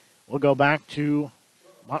bounds. We'll go back to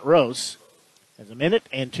Montrose. There's a minute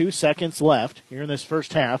and 2 seconds left here in this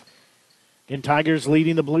first half. Again, Tigers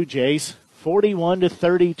leading the Blue Jays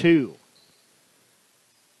 41-32.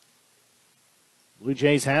 Blue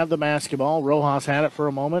Jays have the basketball. Rojas had it for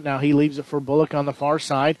a moment. Now he leaves it for Bullock on the far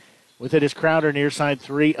side. With it is Crowder, near side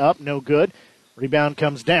 3 up, no good. Rebound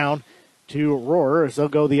comes down to Rohrer as they'll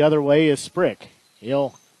go the other way is Sprick.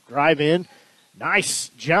 He'll drive in. Nice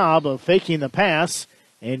job of faking the pass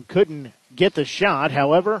and couldn't get the shot.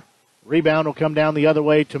 However, rebound will come down the other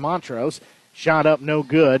way to Montrose. Shot up no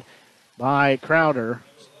good by Crowder.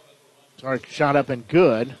 Shot up and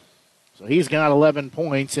good. So he's got 11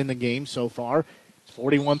 points in the game so far. It's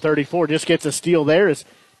 41-34. Just gets a steal there.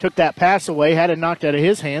 Took that pass away, had it knocked out of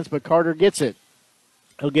his hands, but Carter gets it.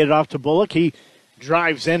 He'll get it off to Bullock. He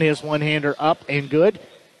drives in his one-hander up and good.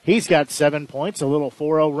 He's got 7 points, a little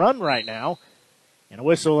 4-0 run right now, and a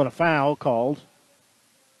whistle and a foul called.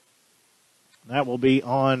 That will be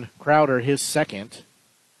on Crowder, his second,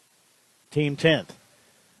 team 10th.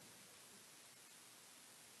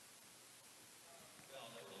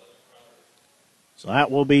 So that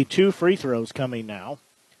will be 2 free throws coming now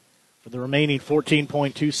for the remaining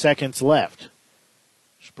 14.2 seconds left.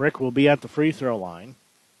 Sprick will be at the free throw line.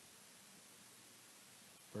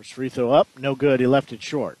 First free throw up, no good. He left it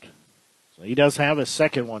short. So he does have his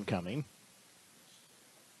second one coming.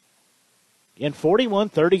 Again,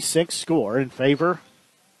 41-36 score in favor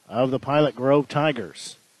of the Pilot Grove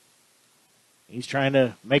Tigers. He's trying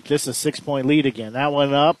to make this a 6-point lead again. That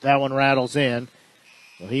one up, that one rattles in.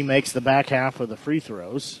 So he makes the back half of the free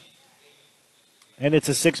throws. And it's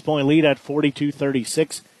a 6-point lead at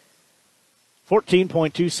 42-36.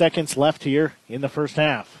 14.2 seconds left here in the first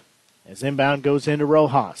half. As inbound goes into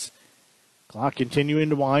Rojas. Clock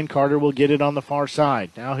continuing to wind. Carter will get it on the far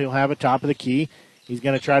side. Now he'll have it top of the key. He's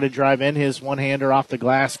going to try to drive in his one-hander off the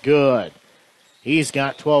glass. Good. He's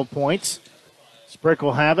got 12 points. Sprick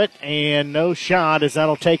will have it, and no shot as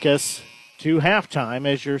that'll take us to halftime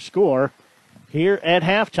as your score here at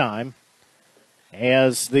halftime.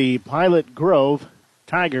 As the Pilot Grove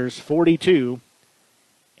Tigers 42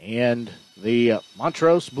 and the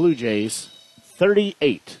Montrose Blue Jays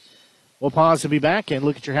 38. We'll pause to be back and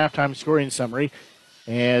look at your halftime scoring summary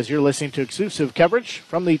as you're listening to exclusive coverage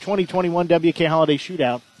from the 2021 WK Holiday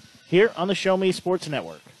Shootout here on the Show Me Sports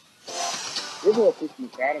Network. Riverwalk Christian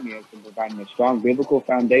Academy has been providing a strong biblical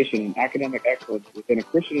foundation and academic excellence within a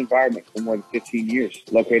Christian environment for more than 15 years.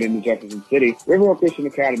 Located in Jefferson City, Riverwalk Christian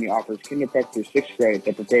Academy offers kinder prep through 6th grade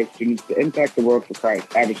that prepares students to impact the world for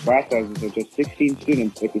Christ. Average class sizes are just 16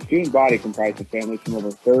 students, with the student body comprised of families from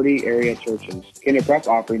over 30 area churches. Kinder prep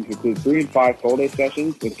offerings include 3 and 5 full-day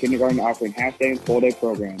sessions, with kindergarten offering half-day and full-day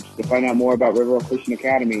programs. To find out more about Riverwalk Christian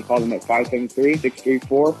Academy, call them at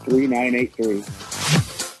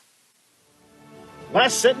 573-634-3983.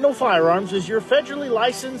 Last Sentinel Firearms is your federally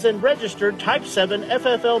licensed and registered Type 7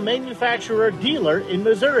 FFL manufacturer dealer in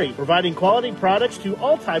Missouri, providing quality products to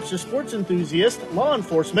all types of sports enthusiasts, law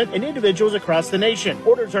enforcement, and individuals across the nation.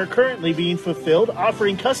 Orders are currently being fulfilled,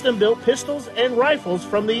 offering custom-built pistols and rifles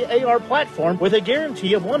from the AR platform with a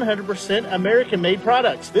guarantee of 100% American-made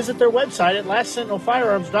products. Visit their website at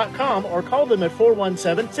lastsentinelfirearms.com or call them at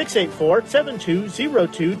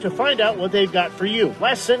 417-684-7202 to find out what they've got for you.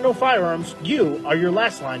 Last Sentinel Firearms, you are your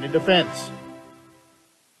last line of defense.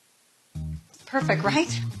 Perfect,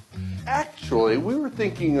 right? Actually, we were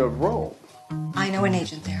thinking of Rome. I know an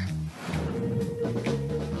agent there.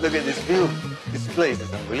 Look at this view. This place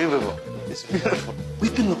is unbelievable. It's beautiful.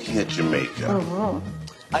 We've been looking at Jamaica. Oh,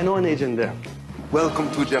 I know an agent there.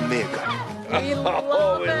 Welcome to Jamaica. We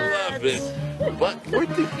love it. But we're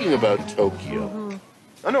thinking about Tokyo.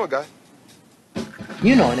 I know a guy.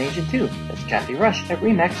 You know an agent too. That's Kathy Rush at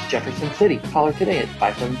RE/MAX Jefferson City. Call her today at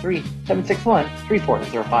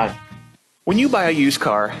 573-761-3405. When you buy a used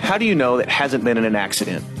car, how do you know that it hasn't been in an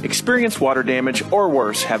accident? Experienced water damage or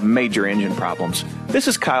worse have major engine problems. This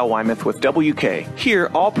is Kyle Wymuth with WK. Here,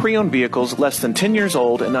 all pre-owned vehicles less than 10 years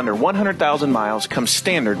old and under 100,000 miles come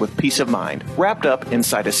standard with peace of mind, wrapped up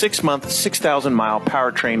inside a 6-month, 6,000-mile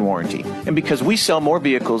powertrain warranty. And because we sell more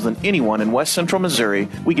vehicles than anyone in West Central Missouri,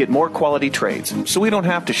 we get more quality trades, so we don't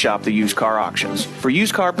have to shop the used car auctions. For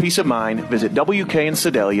used car peace of mind, visit WK in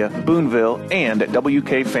Sedalia, Boonville, and at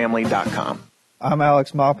WKFamily.com. I'm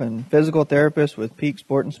Alex Maupin, physical therapist with Peak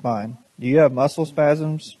Sport and Spine. Do you have muscle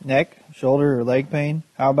spasms, neck, shoulder, or leg pain?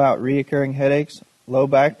 How about reoccurring headaches, low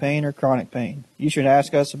back pain, or chronic pain? You should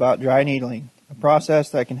ask us about dry needling, a process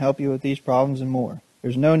that can help you with these problems and more.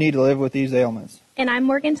 There's no need to live with these ailments. And I'm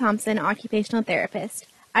Morgan Thompson, occupational therapist.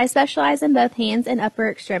 I specialize in both hands and upper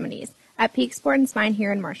extremities at Peak Sport and Spine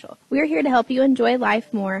here in Marshall. We're here to help you enjoy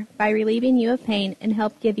life more by relieving you of pain and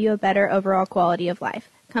help give you a better overall quality of life.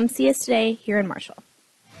 Come see us today here in Marshall.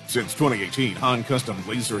 Since 2018, Han Custom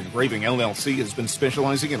Laser Engraving LLC has been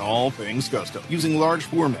specializing in all things custom, using large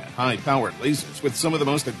format, high-powered lasers with some of the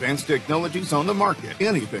most advanced technologies on the market.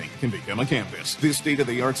 Anything can become a canvas. This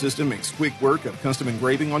state-of-the-art system makes quick work of custom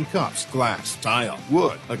engraving on cups, glass, tile,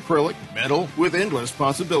 wood, acrylic, metal, with endless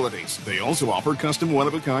possibilities. They also offer custom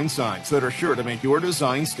one-of-a-kind signs that are sure to make your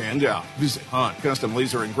design stand out. Visit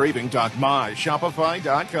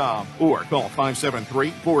HanCustomLaserEngraving.myShopify.com or call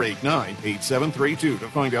 573-489-8732 to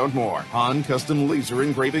find out more. Han Custom Laser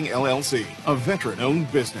Engraving LLC, a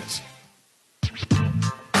veteran-owned business.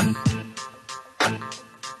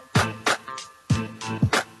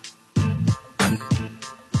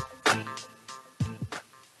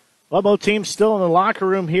 Well, both teams still in the locker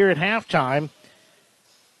room here at halftime,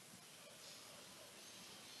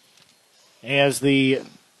 as the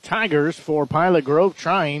Tigers for Pilot Grove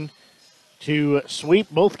trying to sweep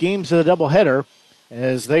both games of the doubleheader,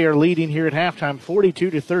 as they are leading here at halftime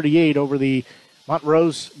 42-38 over the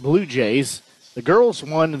Montrose Blue Jays. The girls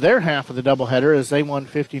won their half of the doubleheader as they won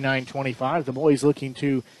 59-25. The boys looking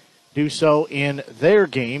to do so in their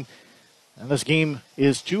game. And this game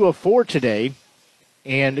is 2 of 4 today,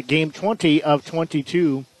 and game 20 of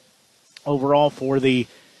 22 overall for the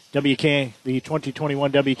WK, the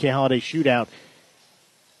 2021 WK Holiday Shootout.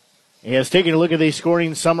 As taking a look at the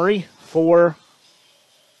scoring summary for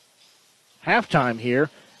halftime here,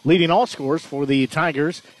 leading all scores for the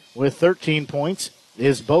Tigers with 13 points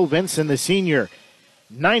is Bo Vinson, the senior.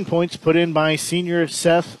 9 points put in by senior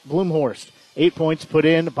Seth Bloomhorst. 8 points put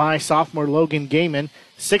in by sophomore Logan Gaiman.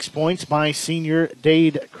 6 points by senior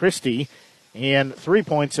Dade Christie. And 3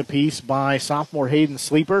 points apiece by sophomore Hayden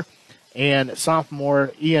Sleeper and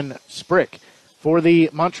sophomore Ian Sprick. For the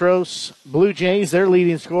Montrose Blue Jays, their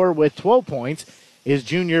leading scorer with 12 points is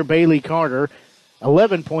junior Bailey Carter.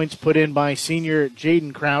 11 points put in by senior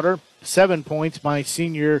Jaden Crowder. 7 points by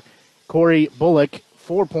senior Corey Bullock.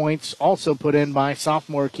 4 points also put in by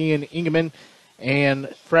sophomore Kian Ingeman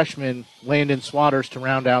and freshman Landon Swatters to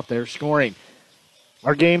round out their scoring.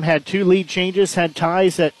 Our game had 2 lead changes, had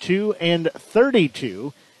ties at 2 and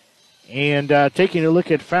 32. And taking a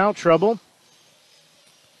look at foul trouble,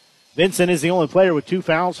 Vincent is the only player with 2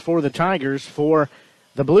 fouls for the Tigers. For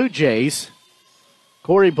the Blue Jays,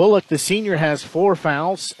 Corey Bullock, the senior, has 4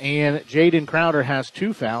 fouls, and Jaden Crowder has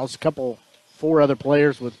 2 fouls. 4 other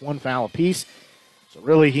players with 1 foul apiece. So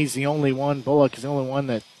really, he's the only one. Bullock is the only one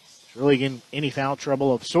that's really in any foul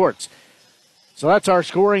trouble of sorts. So that's our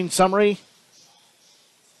scoring summary.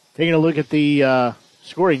 Taking a look at the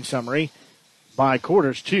scoring summary by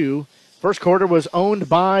quarters 2. First quarter was owned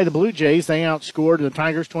by the Blue Jays. They outscored the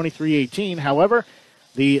Tigers 23-18. However,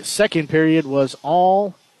 the second period was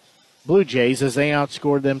all Blue Jays as they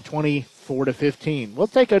outscored them 24 4-15. We'll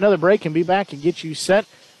take another break and be back and get you set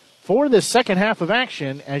for the second half of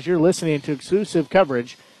action as you're listening to exclusive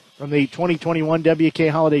coverage from the 2021 WK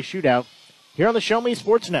Holiday Shootout here on the Show Me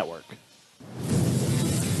Sports Network.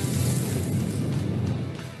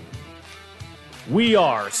 We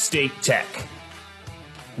are State Tech.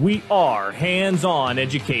 We are hands-on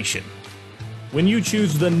education. When you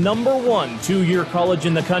choose the #1 two-year college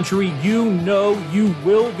in the country, you know you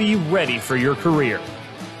will be ready for your career.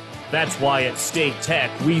 That's why at State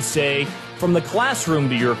Tech we say, from the classroom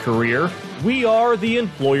to your career, we are the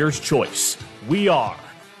employer's choice. We are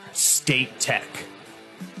State Tech.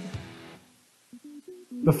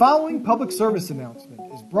 The following public service announcement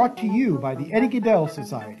is brought to you by the Eddie Gaedel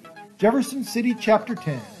Society, Jefferson City Chapter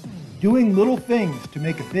 10, doing little things to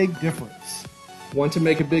make a big difference. Want to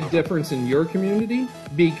make a big difference in your community?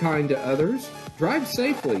 Be kind to others, drive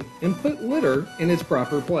safely, and put litter in its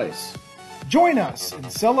proper place. Join us in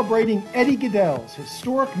celebrating Eddie Gaedel's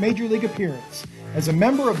historic Major League appearance as a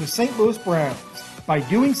member of the St. Louis Browns by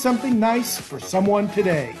doing something nice for someone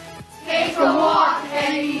today. Take a walk,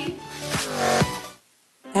 Eddie.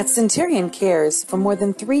 At Centurion Cares, for more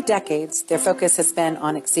than 3 decades, their focus has been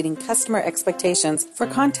on exceeding customer expectations for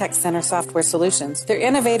contact center software solutions. Their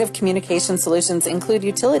innovative communication solutions include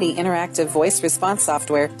utility interactive voice response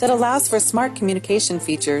software that allows for smart communication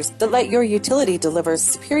features that let your utility deliver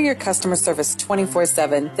superior customer service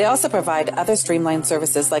 24/7. They also provide other streamlined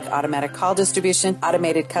services like automatic call distribution,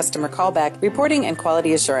 automated customer callback, reporting, and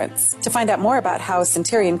quality assurance. To find out more about how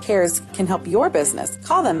Centurion Cares can help your business,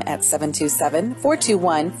 call them at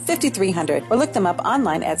 727-421-5300 or look them up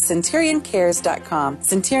online at centurioncares.com.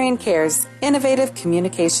 Centurion Cares, innovative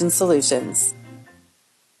communication solutions.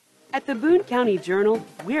 At the Boone County Journal,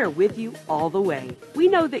 we're with you all the way. We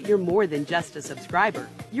know that you're more than just a subscriber.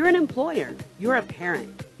 You're an employer, you're a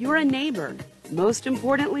parent, you're a neighbor. Most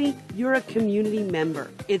importantly, you're a community member.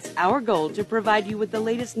 It's our goal to provide you with the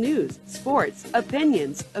latest news, sports,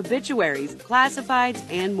 opinions, obituaries, classifieds,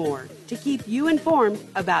 and more to keep you informed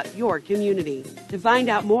about your community. To find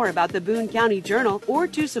out more about the Boone County Journal or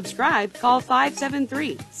to subscribe, call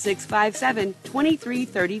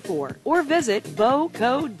 573-657-2334 or visit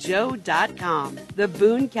bocojoe.com. The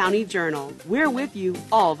Boone County Journal. We're with you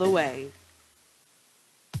all the way.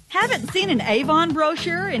 Haven't seen an Avon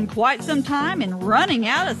brochure in quite some time and running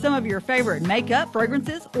out of some of your favorite makeup,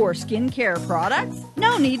 fragrances, or skincare products?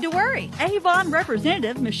 No need to worry. Avon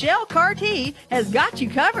representative Michelle Carty has got you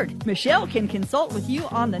covered. Michelle can consult with you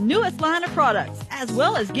on the newest line of products, as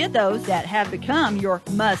well as get those that have become your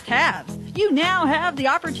must-haves. You now have the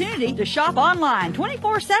opportunity to shop online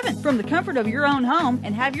 24/7 from the comfort of your own home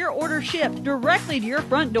and have your order shipped directly to your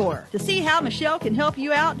front door. To see how Michelle can help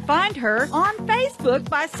you out, find her on Facebook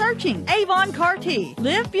by searching Avon Carty.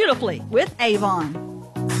 Live beautifully with Avon.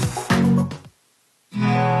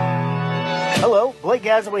 Hello, Blake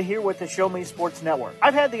Gazaway here with the Show Me Sports Network.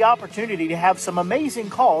 I've had the opportunity to have some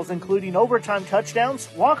amazing calls, including overtime touchdowns,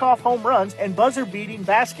 walk-off home runs, and buzzer-beating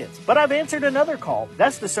baskets. But I've answered another call.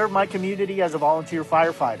 That's to serve my community as a volunteer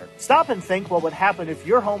firefighter. Stop and think what would happen if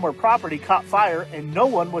your home or property caught fire and no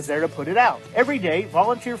one was there to put it out. Every day,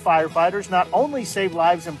 volunteer firefighters not only save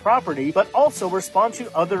lives and property, but also respond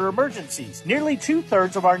to other emergencies. Nearly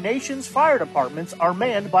 2/3 of our nation's fire departments are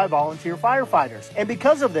manned by volunteer firefighters. And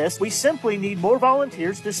because of this, we simply need more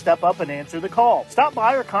volunteers to step up and answer the call. Stop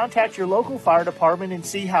by or contact your local fire department and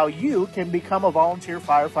see how you can become a volunteer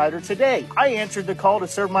firefighter today. I answered the call to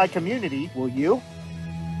serve my community. Will you?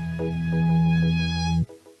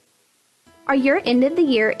 Are your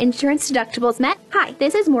end-of-the-year insurance deductibles met? Hi,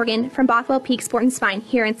 this is Morgan from Bothwell Peak Sport and Spine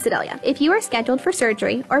here in Sedalia. If you are scheduled for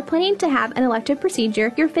surgery or planning to have an elective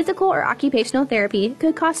procedure, your physical or occupational therapy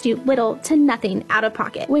could cost you little to nothing out of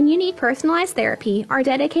pocket. When you need personalized therapy, our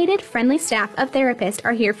dedicated, friendly staff of therapists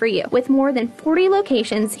are here for you. With more than 40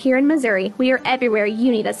 locations here in Missouri, we are everywhere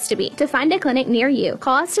you need us to be. To find a clinic near you,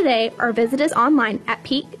 call us today or visit us online at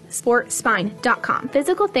peaksportspine.com.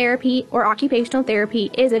 Physical therapy or occupational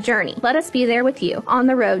therapy is a journey. Let us be there with you on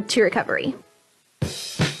the road to recovery.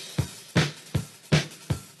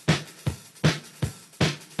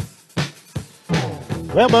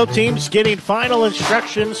 Well, both teams getting final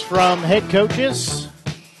instructions from head coaches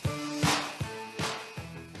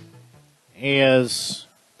as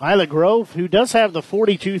Violet Grove, who does have the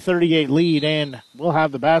 42-38 lead and will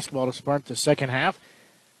have the basketball to start the second half.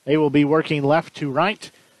 They will be working left to right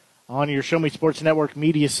on your Show Me Sports Network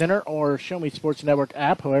Media Center or Show Me Sports Network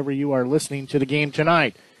app, however you are listening to the game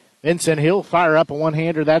tonight. Vincent Hill fire up a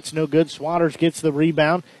one-hander. That's no good. Swatters gets the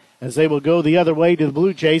rebound as they will go the other way to the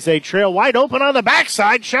Blue Jays. They trail wide open on the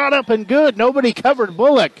backside. Shot up and good. Nobody covered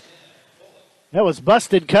Bullock. That was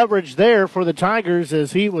busted coverage there for the Tigers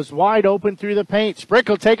as he was wide open through the paint. Sprick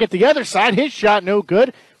will take it the other side. His shot no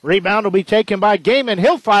good. Rebound will be taken by Gaiman.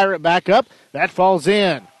 He'll fire it back up. That falls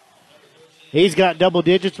in. He's got double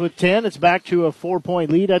digits with 10. It's back to a 4-point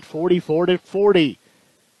lead at 44-40.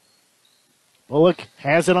 Bullock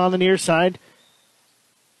has it on the near side.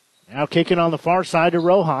 Now kicking on the far side to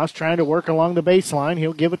Rojas, trying to work along the baseline.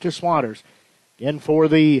 He'll give it to Swatters. Again, for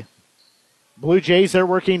the Blue Jays, they're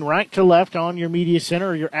working right to left on your media center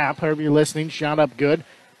or your app, however you're listening. Shot up good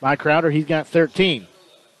by Crowder. He's got 13.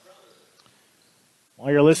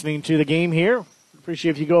 While you're listening to the game here,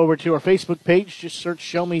 appreciate if you go over to our Facebook page. Just search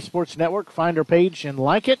Show Me Sports Network, find our page, and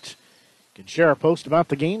like it. You can share our post about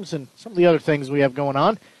the games and some of the other things we have going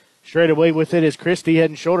on. Straight away with it is Christie,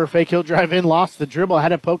 head and shoulder fake. He'll drive in, lost the dribble,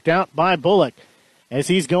 had it poked out by Bullock. As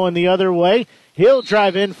he's going the other way, he'll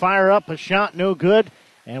drive in, fire up, a shot no good,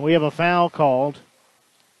 and we have a foul called.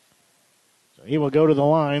 So he will go to the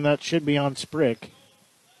line. That should be on Sprick.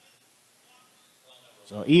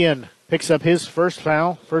 So Ian picks up his first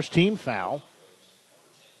foul, first team foul.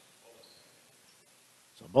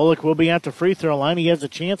 So Bullock will be at the free throw line. He has a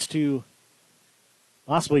chance to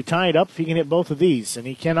possibly tie it up if he can hit both of these, and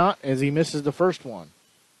he cannot as he misses the first one.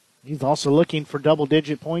 He's also looking for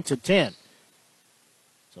double-digit points at 10.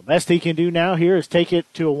 So best he can do now here is take it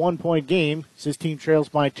to a 1-point game. His team trails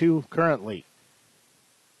by 2 currently.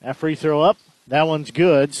 That free throw up, that one's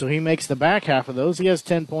good, so he makes the back half of those. He has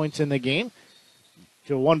 10 points in the game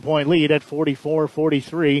to a 1-point lead at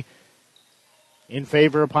 44-43 in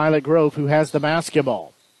favor of Pilot Grove, who has the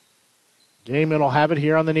basketball. Gaiman will have it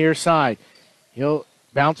here on the near side. He'll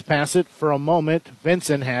bounce pass it for a moment.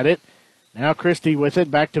 Vincent had it. Now Christie with it.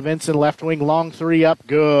 Back to Vincent, left wing, long three up,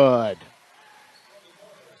 good.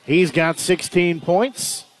 He's got 16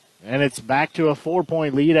 points, and it's back to a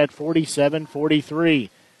 4-point lead at 47-43.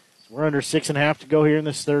 So we're under 6.5 to go here in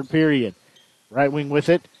this third period. Right wing with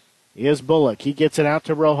it is Bullock. He gets it out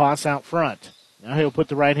to Rojas out front. Now he'll put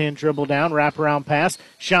the right-hand dribble down, wraparound pass.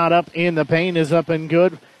 Shot up in the paint is up and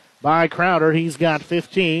good by Crowder. He's got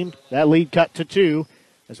 15. That lead cut to 2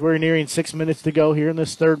 as we're nearing 6 minutes to go here in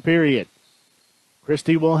this third period.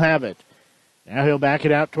 Christie will have it. Now he'll back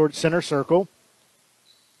it out towards center circle.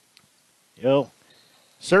 He'll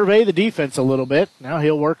survey the defense a little bit. Now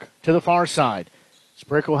he'll work to the far side.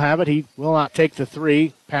 Sprick will have it. He will not take the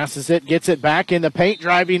three. Passes it, gets it back in the paint,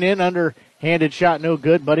 driving in, underhanded shot, no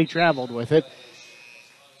good, but he traveled with it.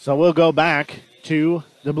 So we'll go back to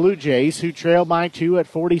the Blue Jays, who trail by 2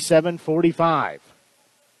 at 47-45.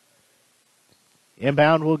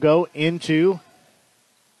 Inbound will go into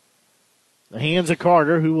the hands of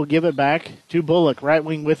Carter, who will give it back to Bullock. Right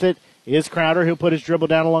wing with it is Crowder. He'll put his dribble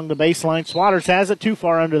down along the baseline. Swatters has it too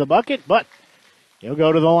far under the bucket, but he'll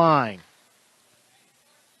go to the line.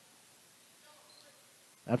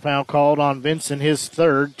 That foul called on Vincent, his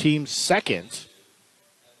third, team's second.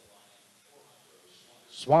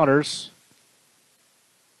 Swatters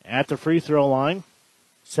at the free throw line.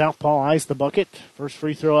 Southpaw eyes the bucket. First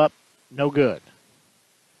free throw up, no good.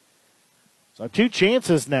 So 2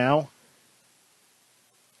 chances now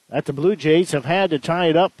that the Blue Jays have had to tie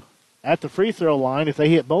it up at the free throw line. If they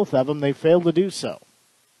hit both of them, they failed to do so.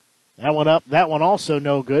 That one up, that one also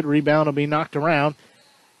no good. Rebound will be knocked around.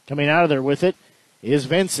 Coming out of there with it is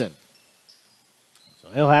Vincent. So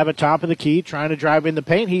he'll have it top of the key, trying to drive in the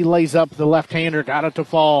paint. He lays up the left-hander, got it to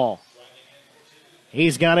fall.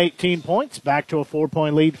 He's got 18 points, back to a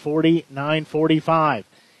 4-point lead, 49-45.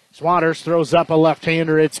 Swatters throws up a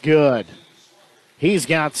left-hander, it's good. He's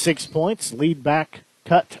got 6 points, lead back,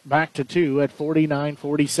 cut back to 2 at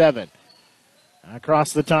 49-47.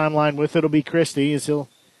 Across the timeline with it will be Christie as he'll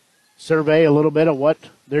survey a little bit of what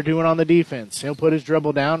they're doing on the defense. He'll put his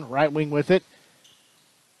dribble down, right wing with it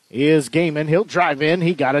is Gaiman. He'll drive in,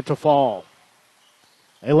 he got it to fall.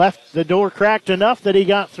 They left the door cracked enough that he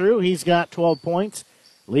got through. He's got 12 points.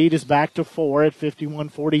 Lead is back to 4 at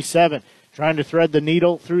 51-47. Trying to thread the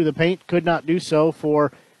needle through the paint. Could not do so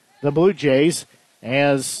for the Blue Jays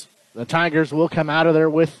as the Tigers will come out of there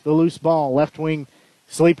with the loose ball. Left wing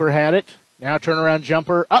Sleeper had it. Now turnaround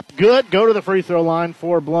jumper. Up good. Go to the free throw line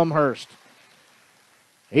for Blumhurst.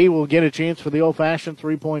 He will get a chance for the old-fashioned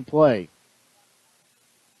three-point play.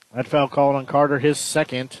 That foul called on Carter, his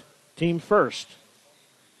second, team first.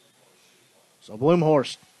 So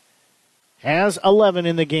Blumhurst has 11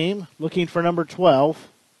 in the game, looking for number 12.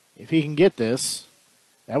 If he can get this,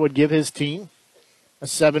 that would give his team a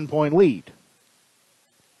 7-point lead.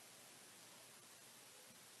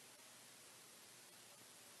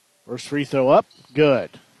 First free throw up, good.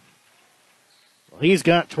 Well, he's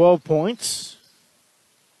got 12 points.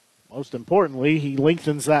 Most importantly, he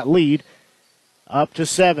lengthens that lead up to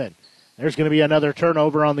 7. There's going to be another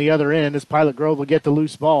turnover on the other end as Pilot Grove will get the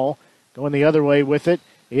loose ball. Going the other way with it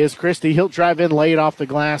is Christie. He'll drive in, lay it off the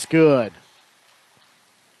glass. Good.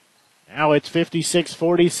 Now it's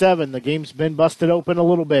 56-47. The game's been busted open a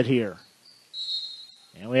little bit here.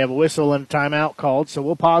 And we have a whistle and a timeout called, so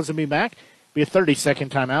we'll pause and be back. Be a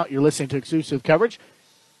 30-second timeout. You're listening to exclusive coverage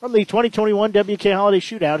from the 2021 WK Holiday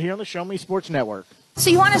Shootout here on the Show Me Sports Network. So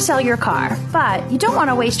you want to sell your car, but you don't want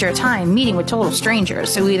to waste your time meeting with total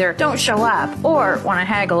strangers who either don't show up or want to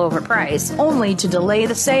haggle over price, only to delay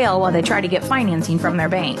the sale while they try to get financing from their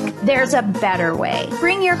bank. There's a better way.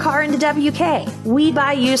 Bring your car into WK. We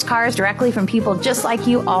buy used cars directly from people just like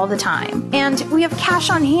you all the time. And we have cash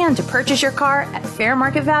on hand to purchase your car at fair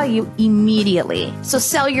market value immediately. So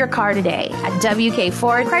sell your car today at WK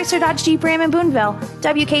Ford, Chrysler Dodge Jeep Ram in Boonville,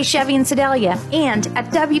 WK Chevy in Sedalia, and at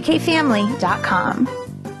WKFamily.com.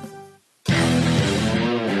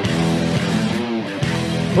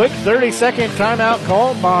 Quick 30-second timeout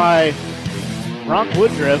called by Brock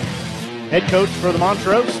Woodruff, head coach for the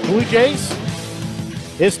Montrose Blue Jays.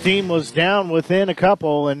 His team was down within a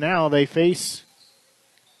couple, and now they face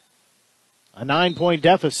a 9-point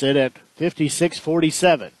deficit at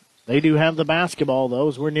 56-47. They do have the basketball, though,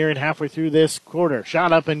 as we're nearing halfway through this quarter.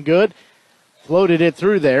 Shot up and good. Floated it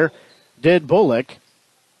through there. Did Bullock.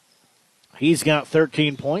 He's got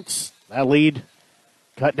 13 points. That lead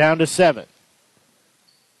cut down to 7.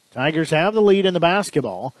 Tigers have the lead in the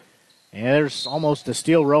basketball. And there's almost a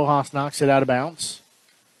steal. Rojas knocks it out of bounds.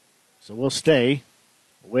 So we'll stay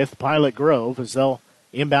with Pilot Grove as they'll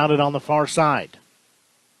inbound it on the far side.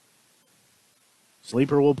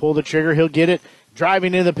 Sleeper will pull the trigger. He'll get it.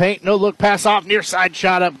 Driving in the paint. No look pass off. Near side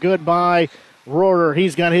shot up. Good by Rohrer.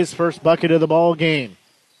 He's got his first bucket of the ball game.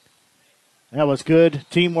 That was good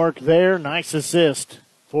teamwork there. Nice assist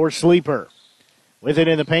for Sleeper. With it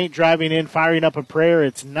in the paint, driving in, firing up a prayer.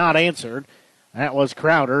 It's not answered. That was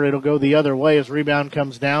Crowder. It'll go the other way as rebound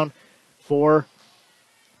comes down for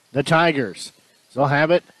the Tigers. So they'll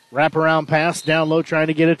have it. Wraparound pass down low, trying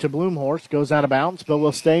to get it to Bloomhorst. Goes out of bounds, but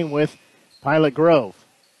we'll stay with Pilot Grove.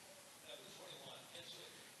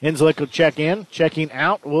 Henslick will check in. Checking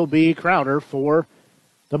out will be Crowder for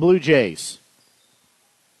the Blue Jays.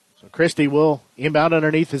 So Christie will inbound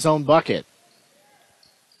underneath his own bucket.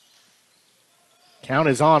 Count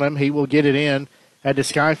is on him. He will get it in. Had to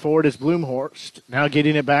sky forward as Bloomhorst. Now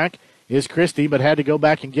getting it back is Christie, but had to go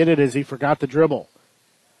back and get it as he forgot the dribble.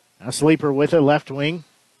 Now Sleeper with it, left wing.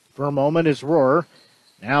 For a moment is Rohrer.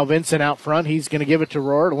 Now Vincent out front. He's going to give it to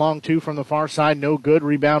Rohrer. Long two from the far side. No good.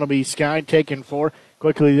 Rebound will be skied. Taken for.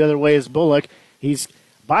 Quickly the other way is Bullock. He's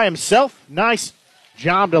by himself. Nice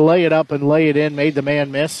job to lay it up and lay it in. Made the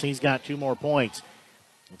man miss. He's got 2 more points.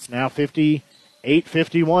 It's now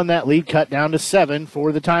 58-51. That lead cut down to 7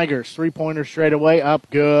 for the Tigers. 3-pointer straight away. Up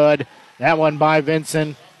good. That one by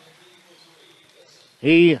Vincent.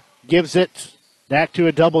 He gives it back to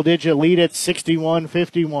a double-digit lead at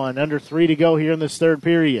 61-51. Under 3 to go here in this third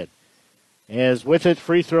period. As with it,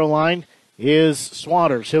 free throw line is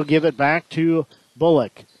Swatters. He'll give it back to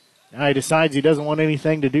Bullock. Now he decides he doesn't want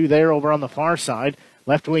anything to do there over on the far side.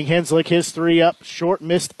 Left wing Henslick, his 3 up, short,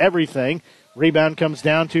 missed everything. Rebound comes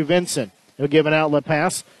down to Vincent. He'll give an outlet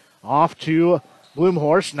pass off to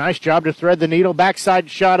Bloomhorst. Nice job to thread the needle. Backside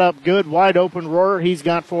shot up good. Wide open Rohrer. He's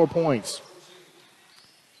got 4 points.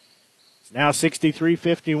 It's now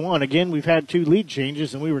 63-51. Again, we've had 2 lead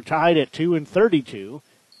changes, and we were tied at 2 and 32.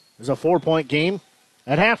 It was a 4-point game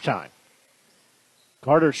at halftime.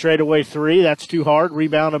 Carter straight away 3. That's too hard.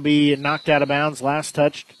 Rebound will be knocked out of bounds. Last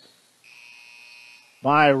touched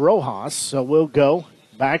by Rojas. So we'll go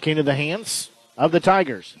back into the hands of the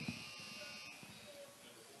Tigers.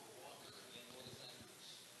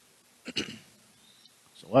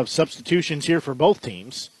 So we'll have substitutions here for both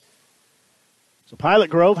teams. So Pilot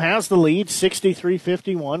Grove has the lead,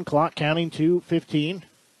 63-51. Clock counting to 15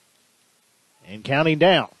 and counting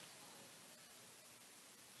down.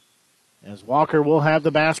 As Walker will have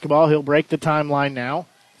the basketball, he'll break the timeline now.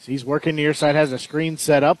 So he's working near side, has a screen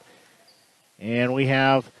set up. And we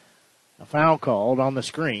have a foul called on the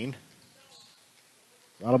screen.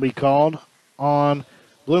 That'll be called on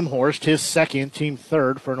Bloomhorst, his second, team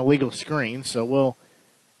third for an illegal screen. So we'll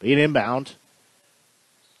be an inbound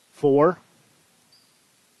for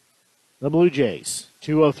the Blue Jays.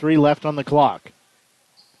 2:03 left on the clock.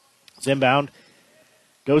 It's inbound.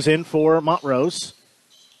 Goes in for Montrose.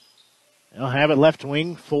 They'll have it left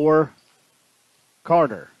wing for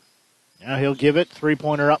Carter. Now he'll give it.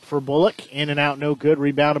 3-pointer up for Bullock. In and out, no good.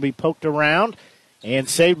 Rebound will be poked around and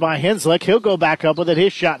saved by Henslick. He'll go back up with it.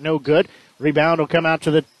 His shot no good. Rebound will come out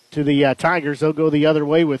to the Tigers. They'll go the other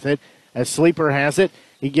way with it. as Sleeper has it.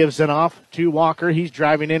 He gives it off to Walker. He's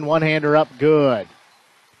driving in, one-hander up, good.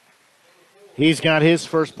 He's got his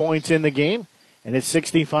first points in the game, and it's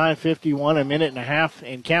 65-51, a minute and a half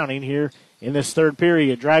and counting here in this third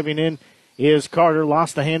period. Driving in is Carter,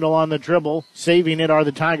 lost the handle on the dribble. Saving it are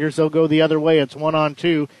the Tigers. They'll go the other way. It's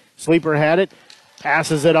 1-on-2. Sleeper had it,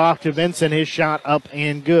 passes it off to Vincent. His shot up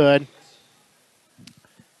and good.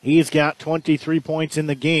 He's got 23 points in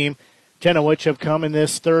the game, 10 of which have come in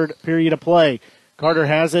this third period of play. Carter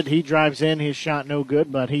has it. He drives in. His shot no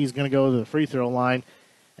good, but he's going to go to the free throw line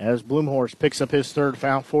as Blumhorst picks up his third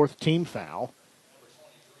foul, fourth team foul.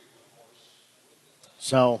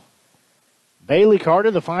 So Bailey Carter,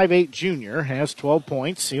 the 5'8 junior, has 12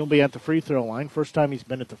 points. He'll be at the free throw line. First time he's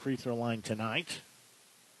been at the free throw line tonight.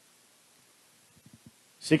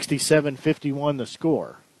 67-51 the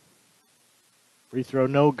score. Free throw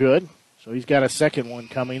no good, so he's got a second one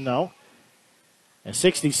coming, though. And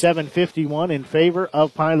 67-51 in favor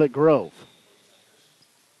of Pilot Grove.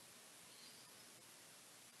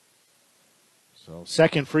 So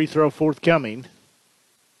second free throw forthcoming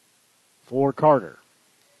for Carter.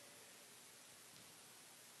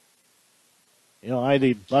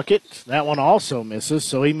 The bucket, that one also misses,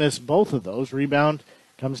 so he missed both of those. Rebound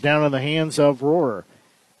comes down in the hands of Rohrer.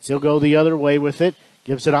 So he'll go the other way with it.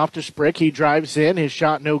 Gives it off to Sprick. He drives in. His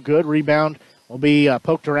shot no good. Rebound will be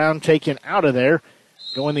poked around, taken out of there.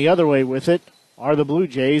 Going the other way with it are the Blue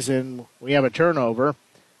Jays, and we have a turnover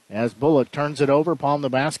as Bullock turns it over. Palm the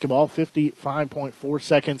basketball. 55.4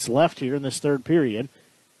 seconds left here in this third period,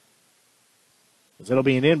 as it'll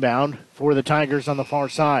be an inbound for the Tigers on the far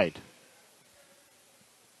side.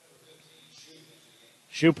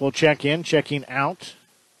 Shoup will check in. Checking out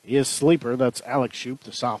is Sleeper. That's Alex Shoup,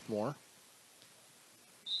 the sophomore.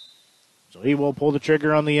 So he will pull the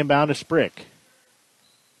trigger on the inbound to Sprick.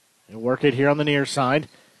 He'll work it here on the near side.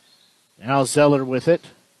 Now Zeller with it.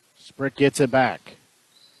 Sprick gets it back.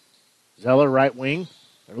 Zeller right wing.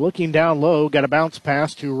 They're looking down low. Got a bounce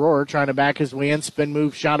pass to Rohrer, trying to back his way in. Spin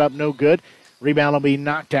move, shot up, no good. Rebound will be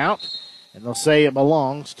knocked out. And they'll say it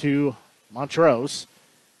belongs to Montrose.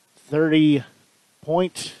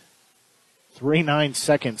 30.39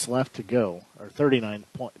 seconds left to go. Or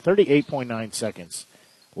 38.9 seconds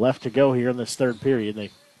left to go here in this third period. They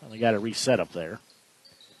got a reset up there.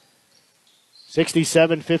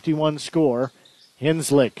 67-51 score.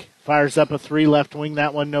 Henslick fires up a three left wing.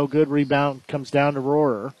 That one no good. Rebound comes down to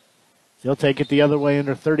Rohrer. He'll take it the other way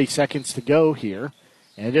under 30 seconds to go here.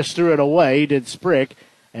 And just threw it away, did Sprick.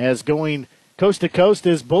 As going coast to coast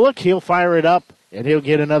is Bullock. He'll fire it up, and he'll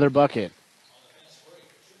get another bucket.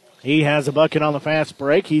 He has a bucket on the fast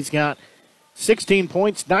break. He's got 16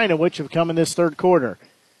 points, 9 of which have come in this third quarter.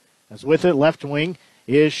 As with it, left wing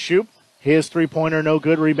is Shoup. His three-pointer, no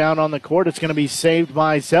good. Rebound on the court. It's going to be saved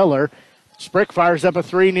by Zeller. Sprick fires up a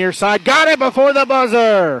three near side. Got it before the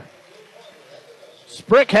buzzer.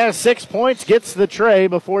 Sprick has 6 points, gets the tray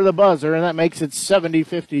before the buzzer, and that makes it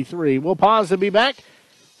 70-53. We'll pause and be back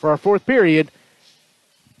for our fourth period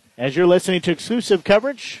as you're listening to exclusive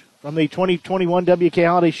coverage from the 2021 WK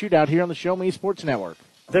Holiday Shootout here on the Show Me Sports Network.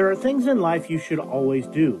 There are things in life you should always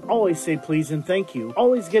do. Always say please and thank you.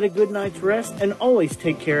 Always get a good night's rest, and always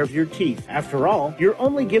take care of your teeth. After all, you're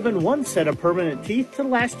only given one set of permanent teeth to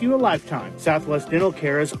last you a lifetime. Southwest Dental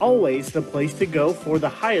Care is always the place to go for the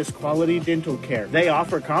highest quality dental care. They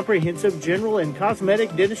offer comprehensive general and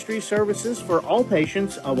cosmetic dentistry services for all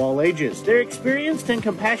patients of all ages. Their experienced and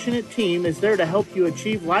compassionate team is there to help you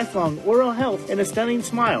achieve lifelong oral health and a stunning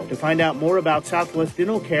smile. To find out more about Southwest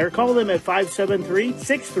Dental Care, call them at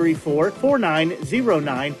 573-634-4909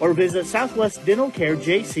 or visit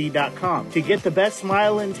southwestdentalcarejc.com. To get the best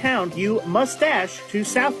smile in town, you must dash to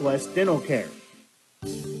Southwest Dental Care.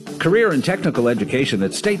 Career and technical education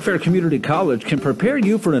at State Fair Community College can prepare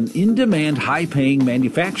you for an in-demand, high-paying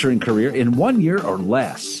manufacturing career in 1 year or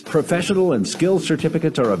less. Professional and skills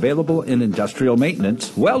certificates are available in industrial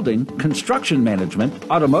maintenance, welding, construction management,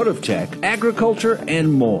 automotive tech, agriculture,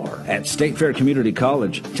 and more. At State Fair Community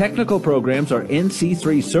College, technical programs are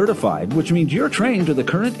NC3 certified, which means you're trained to the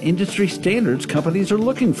current industry standards companies are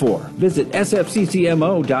looking for. Visit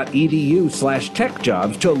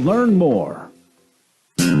sfccmo.edu/techjobs to learn more.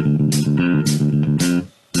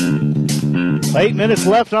 8 minutes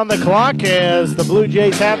left on the clock as the Blue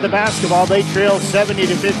Jays have the basketball. They trail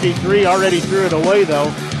 70-53. Already threw it away,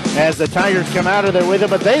 though, as the Tigers come out of there with it,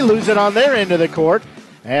 but they lose it on their end of the court.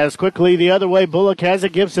 As quickly the other way, Bullock has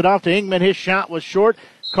it, gives it off to Ingman. His shot was short.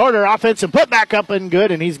 Carter offensive put back up and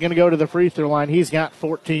good, and he's going to go to the free throw line. He's got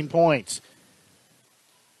 14 points.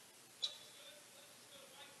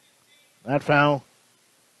 That foul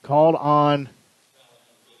called on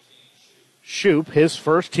Shoup, his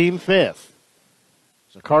first, team fifth.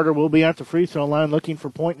 So Carter will be at the free throw line looking for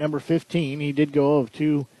point number 15. He did go of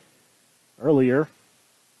 2 earlier.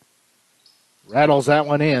 Rattles that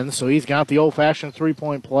one in, so he's got the old-fashioned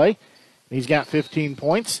three-point play. He's got 15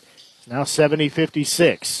 points. It's now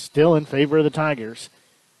 70-56, still in favor of the Tigers.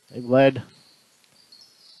 They've led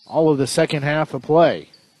all of the second half of play.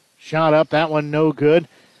 Shot up, that one no good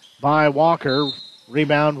by Walker.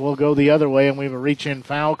 Rebound will go the other way, and we have a reach-in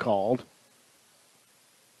foul called.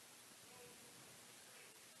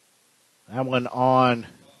 That one on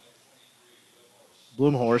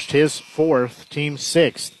Bloomhorst, his fourth, team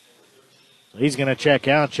sixth. So he's going to check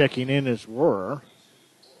out. Checking in is Rohrer.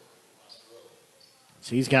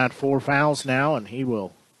 So he's got 4 fouls now, and he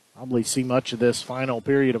will probably see much of this final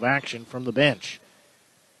period of action from the bench.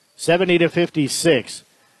 70-56.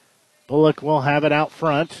 Bullock will have it out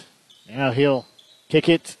front. Now he'll kick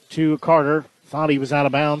it to Carter. Thought he was out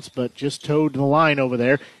of bounds, but just towed the line over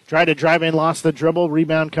there. Tried to drive in, lost the dribble.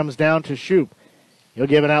 Rebound comes down to Shoup. He'll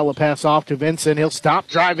give an outlet pass off to Vincent. He'll stop,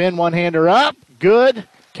 drive in, one-hander up. Good.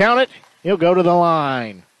 Count it. He'll go to the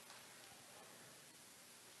line.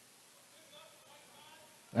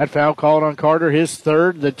 That foul called on Carter, his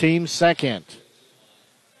third, the team's second.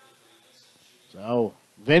 So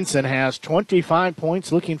Vincent has 25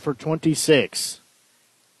 points, looking for 26.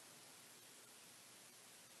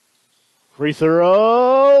 Free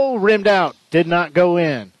throw, rimmed out, did not go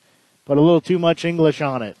in. Put a little too much English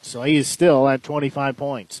on it, so he's still at 25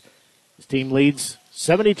 points. His team leads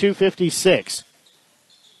 72-56.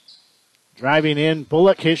 Driving in,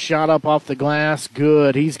 Bullock, his shot up off the glass,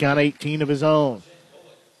 good. He's got 18 of his own.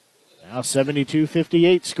 Now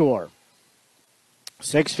 72-58 score.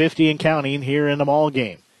 6:50 and counting here in the ball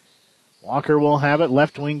game. Walker will have it.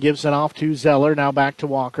 Left wing gives it off to Zeller. Now back to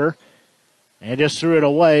Walker. And just threw it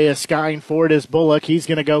away. A skying forward is Bullock. He's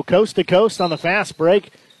going to go coast to coast on the fast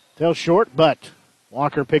break. Fell short, but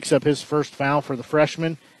Walker picks up his first foul for the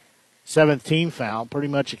freshman. 7th team foul. Pretty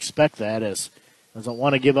much expect that, as doesn't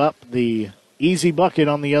want to give up the easy bucket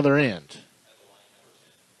on the other end.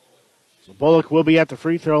 So Bullock will be at the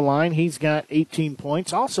free throw line. He's got 18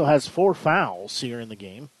 points. Also has 4 fouls here in the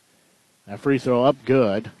game. That free throw up,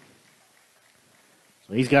 good.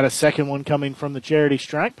 So he's got a second one coming from the charity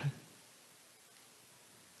stripe.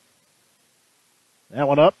 That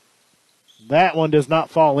one up. That one does not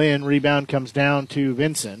fall in. Rebound comes down to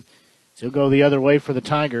Vincent. So he'll go the other way for the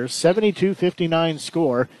Tigers. 72-59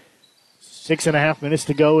 score. 6.5 minutes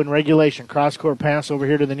to go in regulation. Cross-court pass over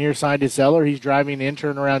here to the near side to Zeller. He's driving in,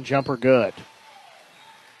 turnaround jumper, good.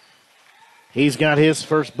 He's got his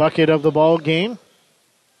first bucket of the ball game.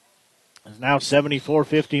 It's now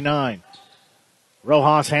 74-59.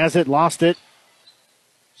 Rojas has it, lost it.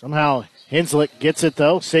 Somehow Henslick gets it,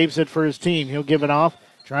 though, saves it for his team. He'll give it off.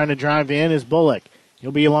 Trying to drive in is Bullock.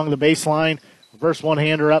 He'll be along the baseline. Reverse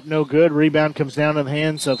one-hander up, no good. Rebound comes down to the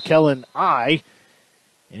hands of Kellen I.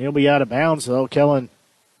 And he'll be out of bounds, though. Kellen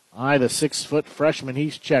I, the 6-foot freshman,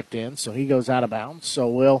 he's checked in, so he goes out of bounds. So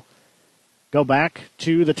we'll go back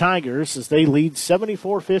to the Tigers as they lead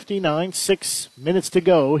 74-59. 6 minutes to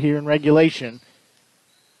go here in regulation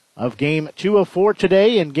of game 2 of 4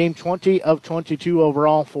 today and game 20 of 22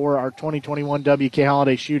 overall for our 2021 WK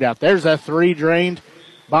Holiday Shootout. There's a 3 drained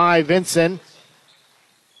by Vincent.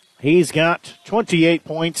 He's got 28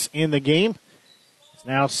 points in the game. It's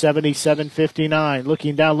now 77-59.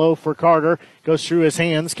 Looking down low for Carter. Goes through his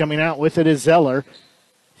hands. Coming out with it is Zeller.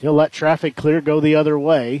 He'll let traffic clear, go the other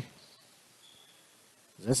way.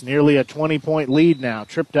 That's nearly a 20-point lead now.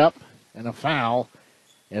 Tripped up and a foul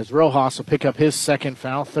as Rojas will pick up his second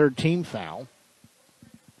foul, 3rd team foul.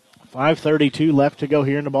 5:32 left to go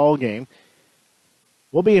here in the ball game.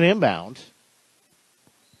 Will be an inbound.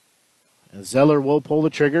 And Zeller will pull the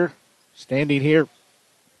trigger, standing here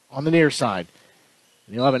on the near side.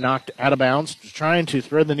 And he'll have it knocked out of bounds, trying to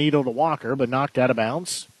thread the needle to Walker, but knocked out of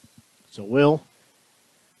bounds. So we'll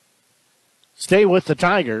stay with the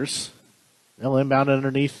Tigers. They'll inbound it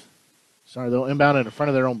they'll inbound it in front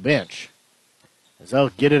of their own bench. As they'll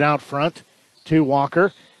get it out front to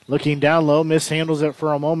Walker. Looking down low, mishandles it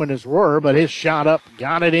for a moment as Rohrer, but his shot up,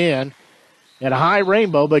 got it in. At a high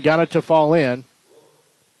rainbow, but got it to fall in.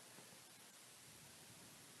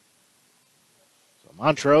 So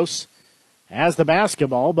Montrose has the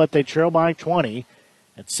basketball, but they trail by 20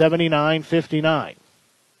 at 79-59.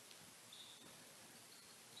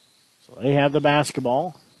 So they have the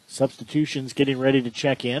basketball. Substitutions getting ready to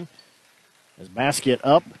check in. As basket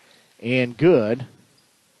up and good.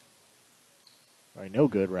 Or no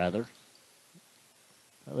good, rather.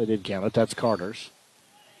 Well, they did count it. That's Carter's.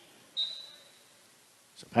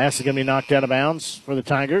 So pass is going to be knocked out of bounds for the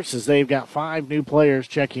Tigers as they've got 5 new players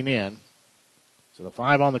checking in. So the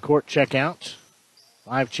 5 on the court check out,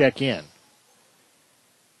 5 check in.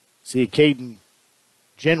 See Caden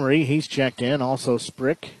Genry, he's checked in. Also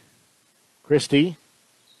Sprick, Christie,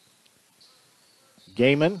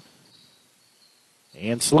 Gaiman,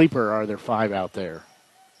 and Sleeper are their 5 out there.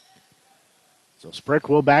 So Sprick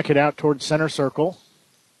will back it out towards center circle.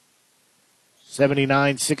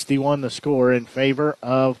 79-61 the score in favor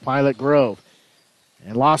of Pilot Grove.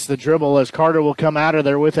 And lost the dribble as Carter will come out of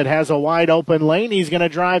there with it. Has a wide open lane. He's going to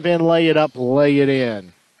drive in, lay it up, lay it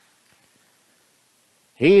in.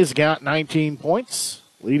 He's got 19 points.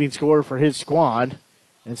 Leading scorer for his squad.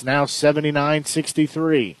 It's now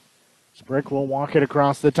 79-63. Sprick will walk it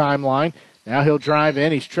across the timeline. Now he'll drive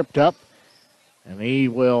in. He's tripped up. And he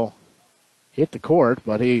will hit the court,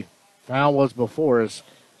 but foul was before.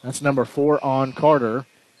 That's number 4 on Carter.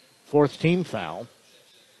 4th team foul.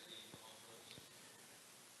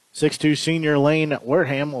 6'2 senior Lane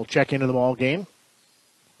Wareham will check into the ball game.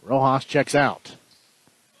 Rojas checks out.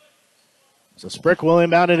 So Sprick will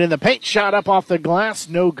inbound it in the paint. Shot up off the glass.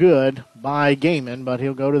 No good by Gaiman, but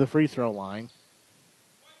he'll go to the free throw line.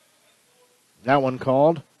 That one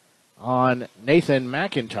called on Nathan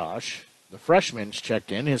McIntosh. The freshman's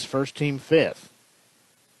checked in, his first team 5th.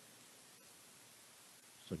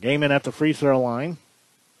 So Gaiman at the free throw line.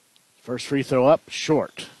 First free throw up,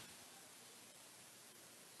 short.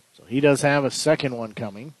 So he does have a second one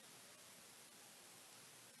coming.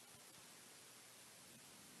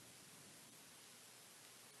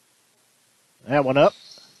 That one up,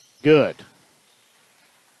 good.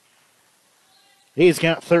 He's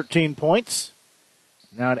got 13 points.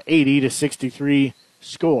 Now an 80-63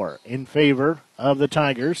 score in favor of the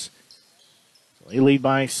Tigers. So they lead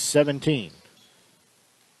by 17.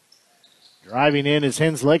 Driving in is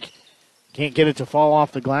Henslick. Can't get it to fall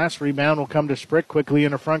off the glass. Rebound will come to Sprick. Quickly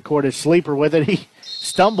in the front court is Sleeper with it. He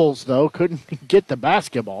stumbles, though. Couldn't get the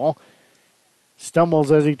basketball.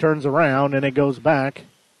 Stumbles as he turns around, and it goes back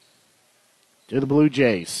to the Blue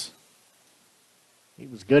Jays. He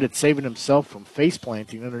was good at saving himself from face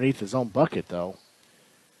planting underneath his own bucket, though.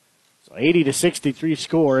 So 80-63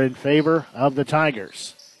 score in favor of the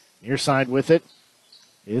Tigers. Near side with it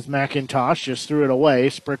is McIntosh. Just threw it away.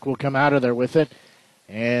 Sprick will come out of there with it.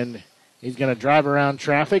 And he's going to drive around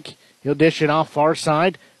traffic. He'll dish it off far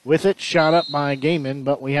side with it. Shot up by Gaiman,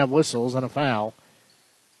 but we have whistles and a foul.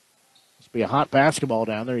 Must be a hot basketball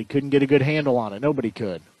down there. He couldn't get a good handle on it. Nobody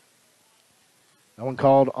could. That one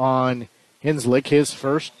called on Henslick, his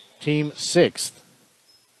first, team 6th.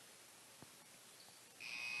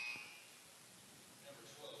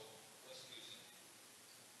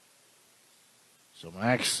 So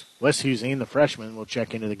Max Westhusing, the freshman, will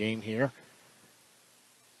check into the game here.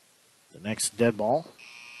 The next dead ball.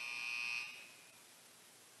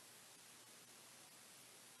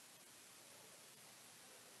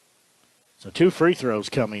 So 2 free throws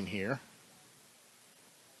coming here.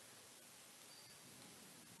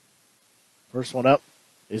 First one up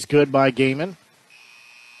is good by Gaiman.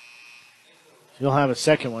 He'll have a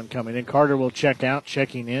second one coming in. Carter will check out.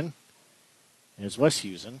 Checking in is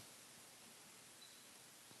Westhusing.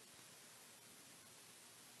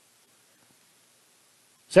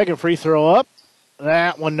 Second free throw up.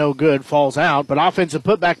 That one no good. Falls out. But offensive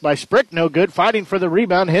putback by Sprick. No good. Fighting for the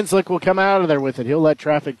rebound. Henslick will come out of there with it. He'll let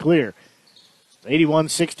traffic clear.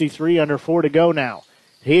 81-63. Under 4 to go now.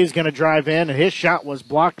 He's going to drive in, and his shot was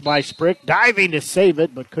blocked by Sprick. Diving to save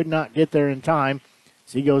it, but could not get there in time.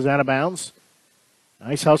 As he goes out of bounds.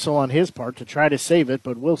 Nice hustle on his part to try to save it,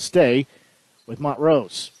 but will stay with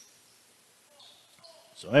Montrose.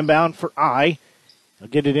 So inbound for I. He'll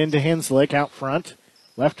get it into Henslick out front.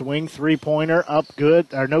 Left wing three-pointer up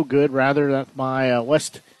good, or no good, rather. That's by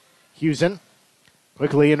Westhusing.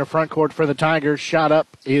 Quickly in the front court for the Tigers. Shot up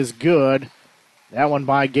is good. That one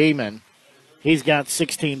by Gaiman. He's got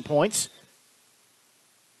 16 points.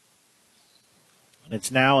 And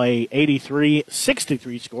it's now a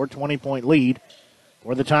 83-63 score, 20-point lead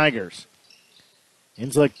for the Tigers.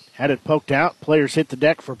 Henslick had it poked out. Players hit the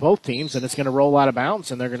deck for both teams, and it's going to roll out of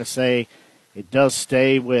bounds, and they're going to say it does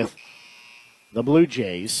stay with the Blue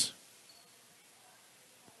Jays.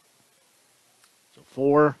 So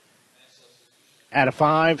 4 out of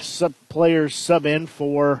 5 players sub in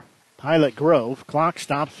for Pilot Grove. Clock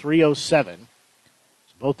stopped 3:07.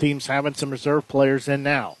 So both teams having some reserve players in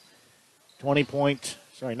now.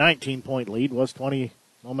 19-point lead was 20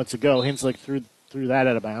 moments ago. Henslick threw that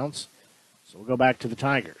out of bounds. So we'll go back to the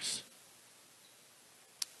Tigers.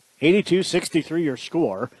 82-63 your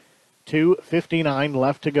score. 2:59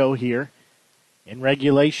 left to go here in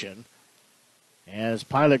regulation. as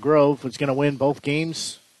Pilot Grove was going to win both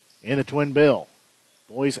games in the twin bill.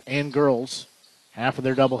 Boys and girls, half of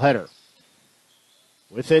their doubleheader.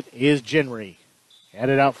 With it is Genry.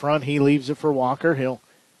 Headed out front, he leaves it for Walker. He'll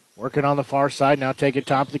work it on the far side. Now take it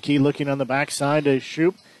top of the key, looking on the backside to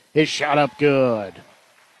Shoup. His shot up good.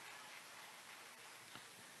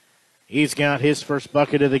 He's got his first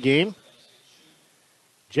bucket of the game.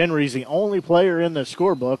 Genry's the only player in the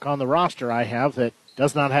scorebook on the roster I have that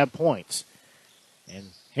does not have points.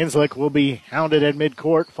 And Henslick will be hounded at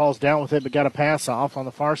midcourt, falls down with it, but got a pass off on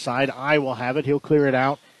the far side. I will have it. He'll clear it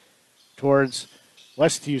out towards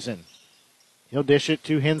Westhusen. He'll dish it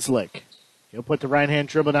to Henslick. He'll put the right-hand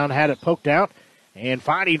dribble down, had it poked out, and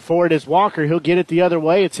fighting for it is Walker. He'll get it the other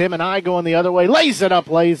way. It's him and I going the other way. Lays it up,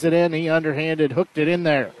 lays it in. He underhanded, hooked it in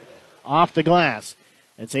there off the glass.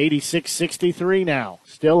 It's 86-63 now,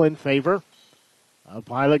 still in favor of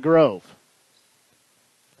Pilot Grove.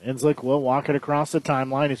 Henslick will walk it across the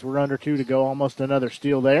timeline as we're under 2 to go. Almost another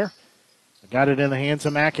steal there. Got it in the hands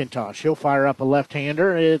of McIntosh. He'll fire up a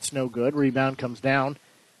left-hander. It's no good. Rebound comes down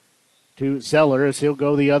to Zeller as he'll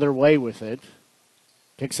go the other way with it.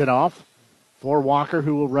 Kicks it off for Walker,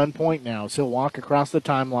 who will run point now. So he'll walk across the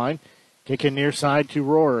timeline. Kicking near side to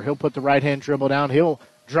Rohrer. He'll put the right-hand dribble down. He'll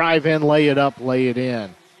drive in, lay it up, lay it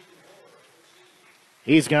in.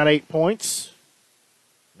 He's got 8 points.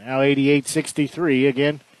 Now 88-63.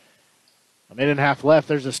 Again, a minute and a half left.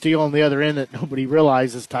 There's a steal on the other end that nobody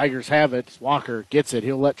realizes. Tigers have it. Walker gets it.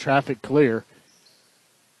 He'll let traffic clear.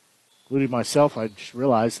 Including myself, I just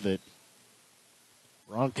realized that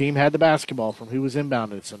wrong team had the basketball from who was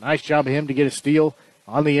inbounded. So nice job of him to get a steal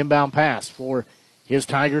on the inbound pass for his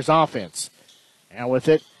Tigers offense. Now with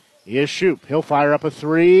it is Shoup. He'll fire up a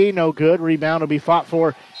 3. No good. Rebound will be fought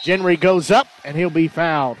for. Genry goes up, and he'll be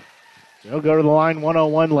fouled. So he'll go to the line,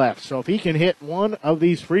 1:01 left. So if he can hit one of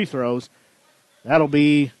these free throws, that'll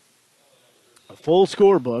be a full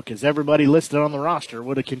scorebook, as everybody listed on the roster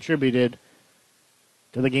would have contributed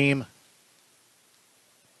to the game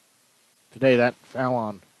today. That foul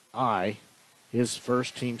on I, his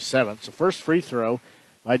first, team 7th. So first free throw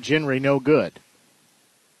by Genry, no good.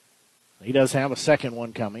 He does have a second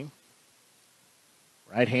one coming.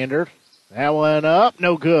 Right-hander. That one up,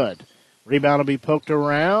 no good. Rebound will be poked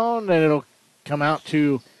around, and it'll come out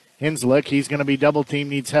to Henslick. He's going to be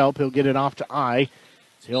double-teamed, needs help. He'll get it off to I.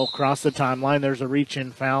 So he'll cross the timeline. There's a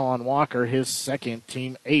reach-in foul on Walker, his second,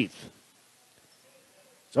 team 8th.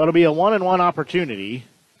 So it'll be a 1-and-1 opportunity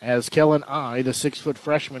as Kellen I, the 6-foot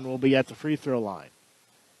freshman, will be at the free throw line.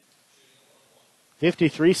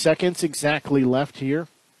 53 seconds exactly left here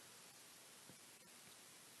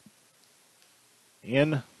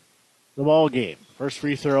in the ball game. First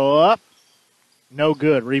free throw up, no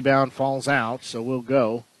good. Rebound falls out, so we'll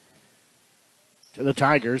go to the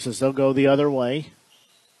Tigers as they'll go the other way.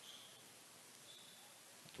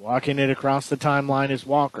 Walking it across the timeline is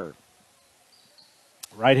Walker.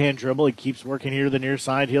 Right-hand dribble. He keeps working here to the near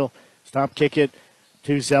side. He'll stop, kick it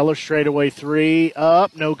to Zeller. Straightaway 3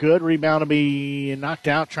 up. No good. Rebound will be knocked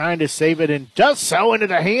out. Trying to save it and does so into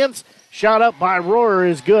the hands. Shot up by Rohrer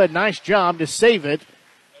is good. Nice job to save it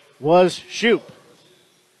was Shoup.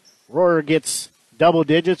 Rohrer gets double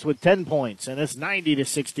digits with 10 points, and it's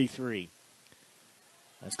 90-63.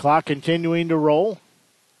 As clock continuing to roll.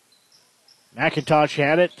 McIntosh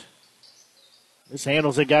had it. This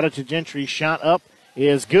handles it. Got it to Gentry. Shot up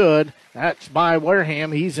is good. That's by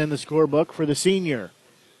Wareham. He's in the scorebook for the senior.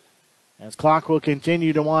 As clock will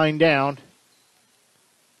continue to wind down.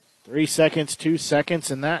 3 seconds, 2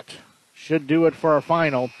 seconds, and that should do it for our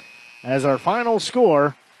final. As our final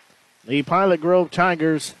score, the Pilot Grove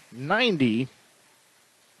Tigers 90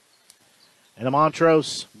 and the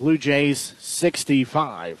Montrose Blue Jays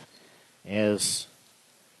 65. As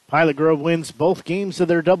Pilot Grove wins both games of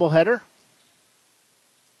their doubleheader.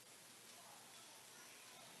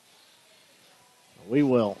 We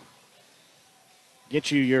will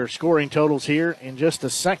get you your scoring totals here in just a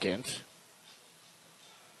second.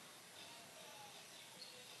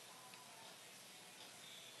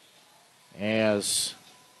 As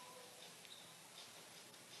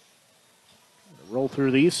roll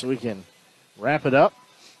through these so we can wrap it up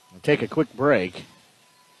and take a quick break.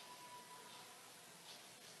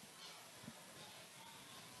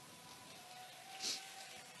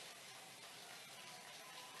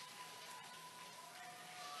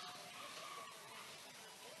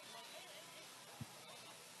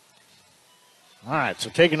 All right, so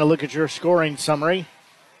taking a look at your scoring summary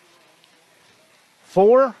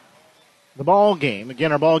for the ball game.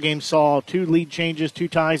 Again, our ball game saw 2 lead changes, 2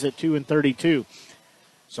 ties at 2 and 32.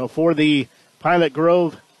 So for the Pilot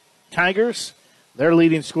Grove Tigers, Their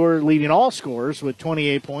leading scorer, leading all scorers with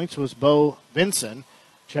 28 points, was Bo Vinson.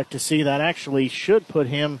 Check to see that actually should put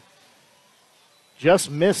him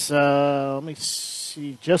just misses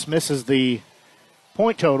the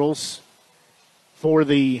point totals for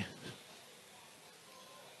the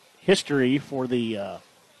history for the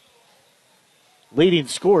leading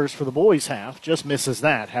scorers for the boys' half. Just misses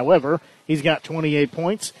that. However, he's got 28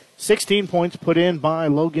 points, 16 points put in by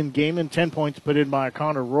Logan Gaiman, 10 points put in by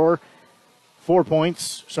Connor Rohr,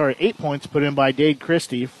 8 points put in by Dade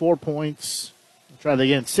Christie, 4 points, try that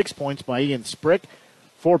again, 6 points by Ian Sprick,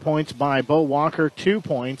 4 points by Bo Walker, 2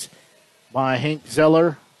 points by Hank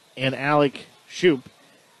Zeller and Alec Shoup.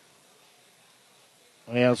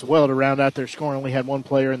 As well to round out their scoring, only had one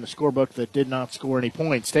player in the scorebook that did not score any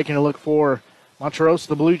points. Taking a look for Montrose,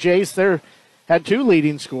 the Blue Jays, they had 2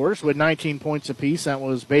 leading scorers with 19 points apiece. That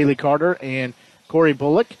was Bailey Carter and Corey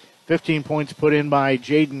Bullock. 15 points put in by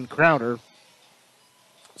Jaden Crowder.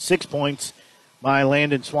 6 points by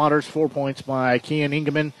Landon Swatters, 4 points by Kian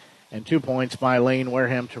Ingeman, and 2 points by Lane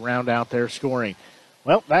Wareham to round out their scoring.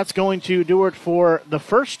 Well, that's going to do it for the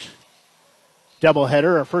first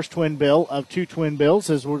doubleheader, our first twin bill of 2 twin bills,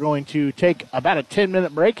 as we're going to take about a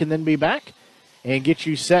 10-minute break and then be back and get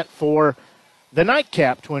you set for the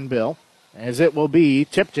nightcap twin bill, as it will be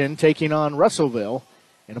Tipton taking on Russellville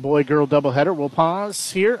in a boy-girl doubleheader. We'll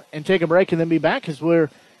pause here and take a break and then be back as we're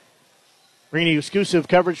bringing you exclusive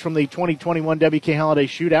coverage from the 2021 WK Holiday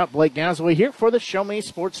Shootout. Blake Gasaway here for the Show Me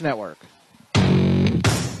Sports Network.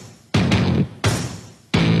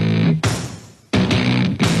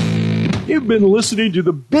 You've been listening to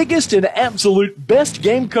the biggest and absolute best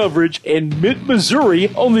game coverage in mid-Missouri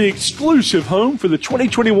on the exclusive home for the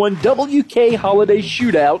 2021 WK Holiday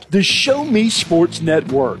Shootout, the Show Me Sports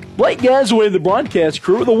Network. Blake Gasaway and the broadcast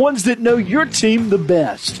crew are the ones that know your team the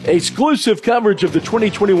best. Exclusive coverage of the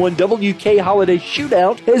 2021 WK Holiday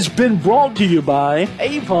Shootout has been brought to you by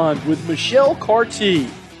Avon with Michelle Carty,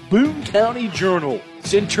 Boone County Journal,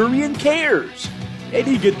 Centurion Cares,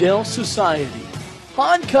 Eddie Goodell Society,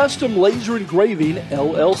 Han Custom Laser Engraving,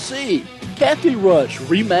 LLC, Kathy Rush,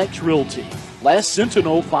 Remax Realty, Last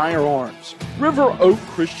Sentinel Firearms, River Oak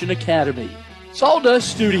Christian Academy, Sawdust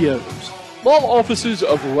Studios, Law Offices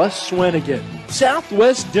of Russ Swanigan,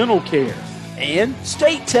 Southwest Dental Care, and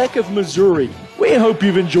State Tech of Missouri. We hope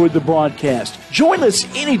you've enjoyed the broadcast. Join us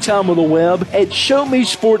anytime on the web at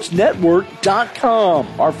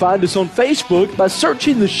ShowMeSportsNetwork.com or find us on Facebook by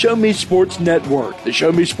searching the Show Me Sports Network. The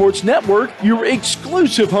Show Me Sports Network, your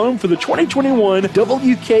exclusive home for the 2021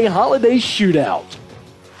 WK Holiday Shootout.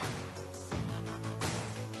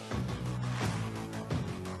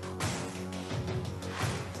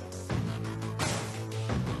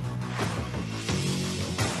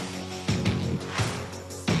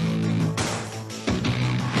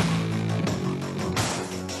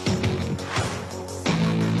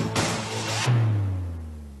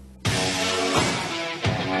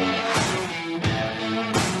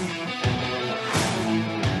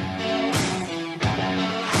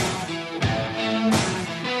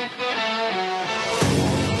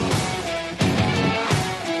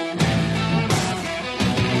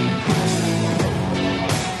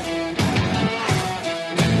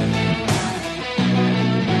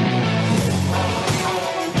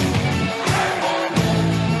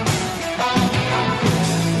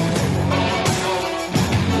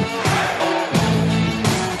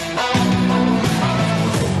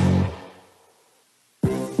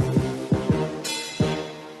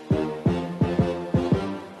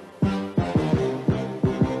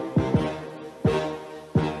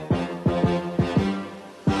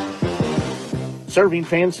 Serving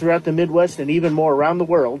fans throughout the Midwest and even more around the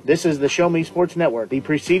world, this is the Show Me Sports Network. The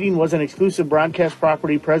preceding was an exclusive broadcast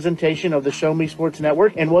property presentation of the Show Me Sports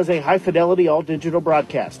Network and was a high-fidelity all-digital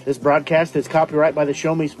broadcast. This broadcast is copyright by the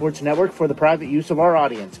Show Me Sports Network for the private use of our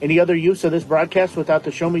audience. Any other use of this broadcast without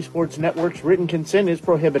the Show Me Sports Network's written consent is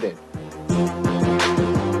prohibited.